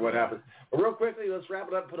 no matter what happens. But real quickly, let's wrap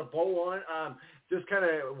it up. Put a bow on. Just kind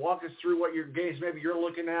of walk us through what your games maybe you're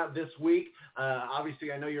looking at this week.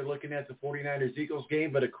 Obviously, I know you're looking at the 49ers-Eagles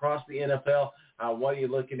game, but across the NFL, what are you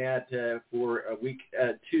looking at for week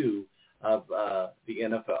 2 of the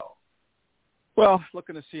NFL? Well,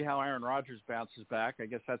 looking to see how Aaron Rodgers bounces back. I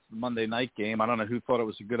guess that's the Monday night game. I don't know who thought it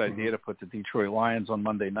was a good idea to put the Detroit Lions on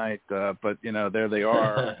Monday night, but, there they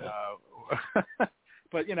are.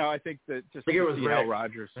 But, I think that just to see how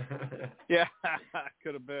Rodgers – yeah,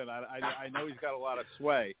 could have been. I know he's got a lot of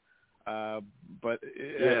sway. But,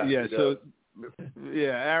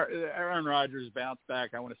 Aaron Rodgers bounced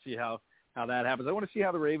back. I want to see how that happens. I want to see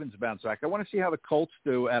how the Ravens bounce back. I want to see how the Colts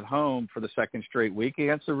do at home for the second straight week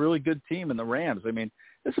against a really good team in the Rams. I mean,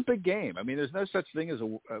 it's a big game. I mean, there's no such thing as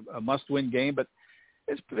a must-win game, but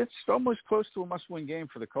it's almost close to a must-win game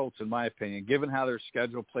for the Colts, in my opinion, given how their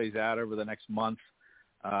schedule plays out over the next month.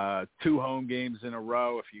 2 home games in a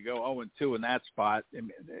row. If you go 0-2 in that spot,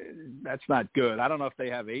 that's not good. I don't know if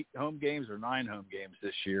they have 8 home games or 9 home games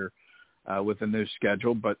this year with the new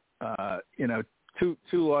schedule, but, 2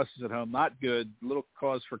 losses at home, not good, little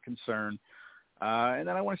cause for concern. And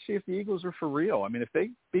then I want to see if the Eagles are for real. I mean, if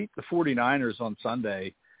they beat the 49ers on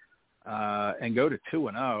Sunday and go to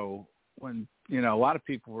 2-0, when, a lot of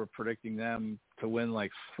people were predicting them to win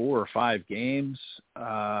like 4 or 5 games,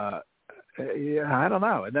 I don't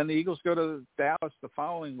know. And then the Eagles go to Dallas the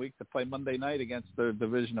following week to play Monday night against their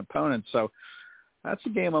division opponent. So that's a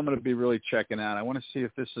game I'm going to be really checking out. I want to see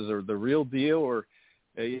if this is the real deal or,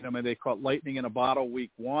 maybe they call it lightning in a bottle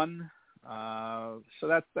week 1. So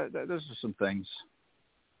those are some things.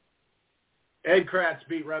 Ed Kracz,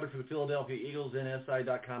 beat writer for the Philadelphia Eagles,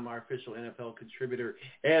 NSI.com, our official NFL contributor.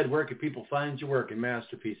 Ed, where can people find your work and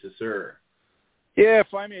masterpieces, sir? Yeah,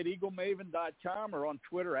 find me at eaglemaven.com or on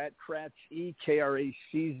Twitter at Kracz, Kracze.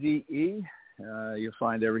 You'll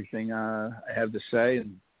find everything I have to say,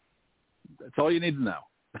 and that's all you need to know.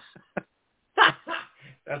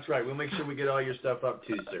 That's right. We'll make sure we get all your stuff up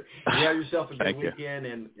too, sir. You have yourself a good weekend,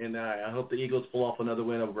 and I hope the Eagles pull off another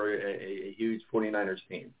win over a huge 49ers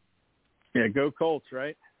team. Yeah, go Colts,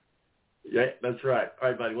 right? Yeah, that's right. All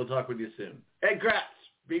right, buddy. We'll talk with you soon. Ed Kracz,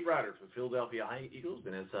 beat writer for Philadelphia Eagles,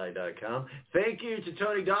 BenInside.com. Thank you to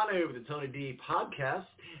Tony Donahue of the Tony D podcast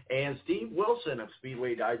and Steve Wilson of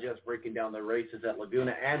Speedway Digest breaking down the races at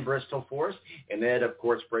Laguna and Bristol for us. And Ed, of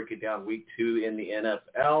course, breaking down week 2 in the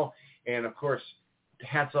NFL. And, of course,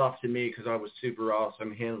 hats off to me because I was super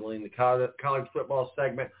awesome handling the college football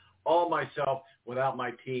segment all myself without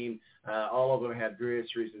my team. All of them had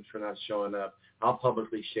various reasons for not showing up. I'll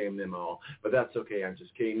publicly shame them all, but that's okay. I'm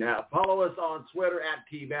just kidding. Now, follow us on Twitter at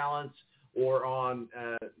TBalance or on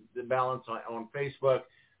The Balance on Facebook.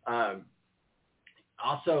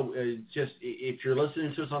 Also, just if you're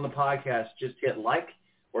listening to us on the podcast, just hit like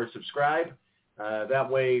or subscribe. That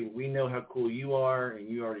way we know how cool you are, and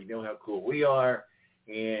you already know how cool we are.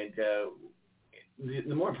 And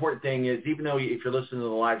the more important thing is, even though if you're listening to the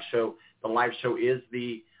live show is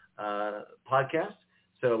the podcast.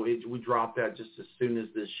 So we drop that just as soon as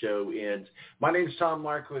this show ends. My name's Tom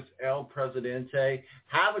Marquis, El Presidente.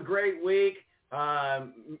 Have a great week.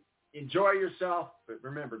 Enjoy yourself. But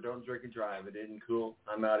remember, don't drink and drive. It isn't cool.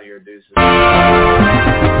 I'm out of here, deuces.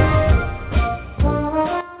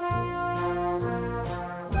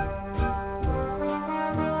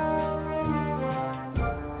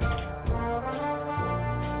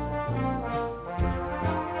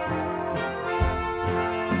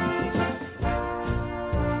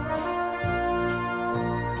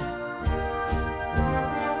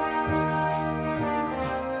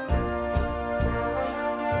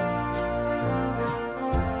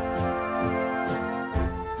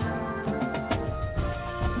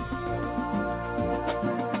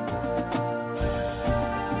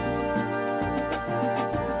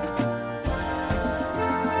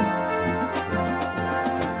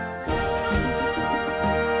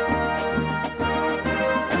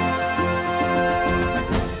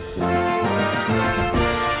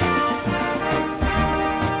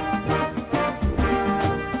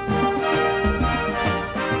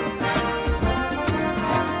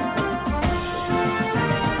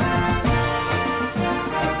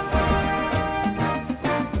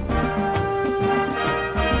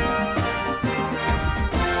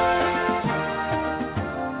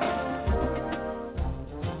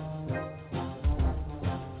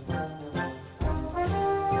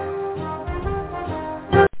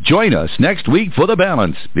 Join us next week for The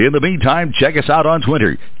Balance. In the meantime, check us out on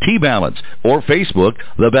Twitter, T-Balance, or Facebook,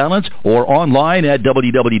 The Balance, or online at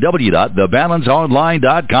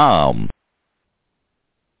www.thebalanceonline.com.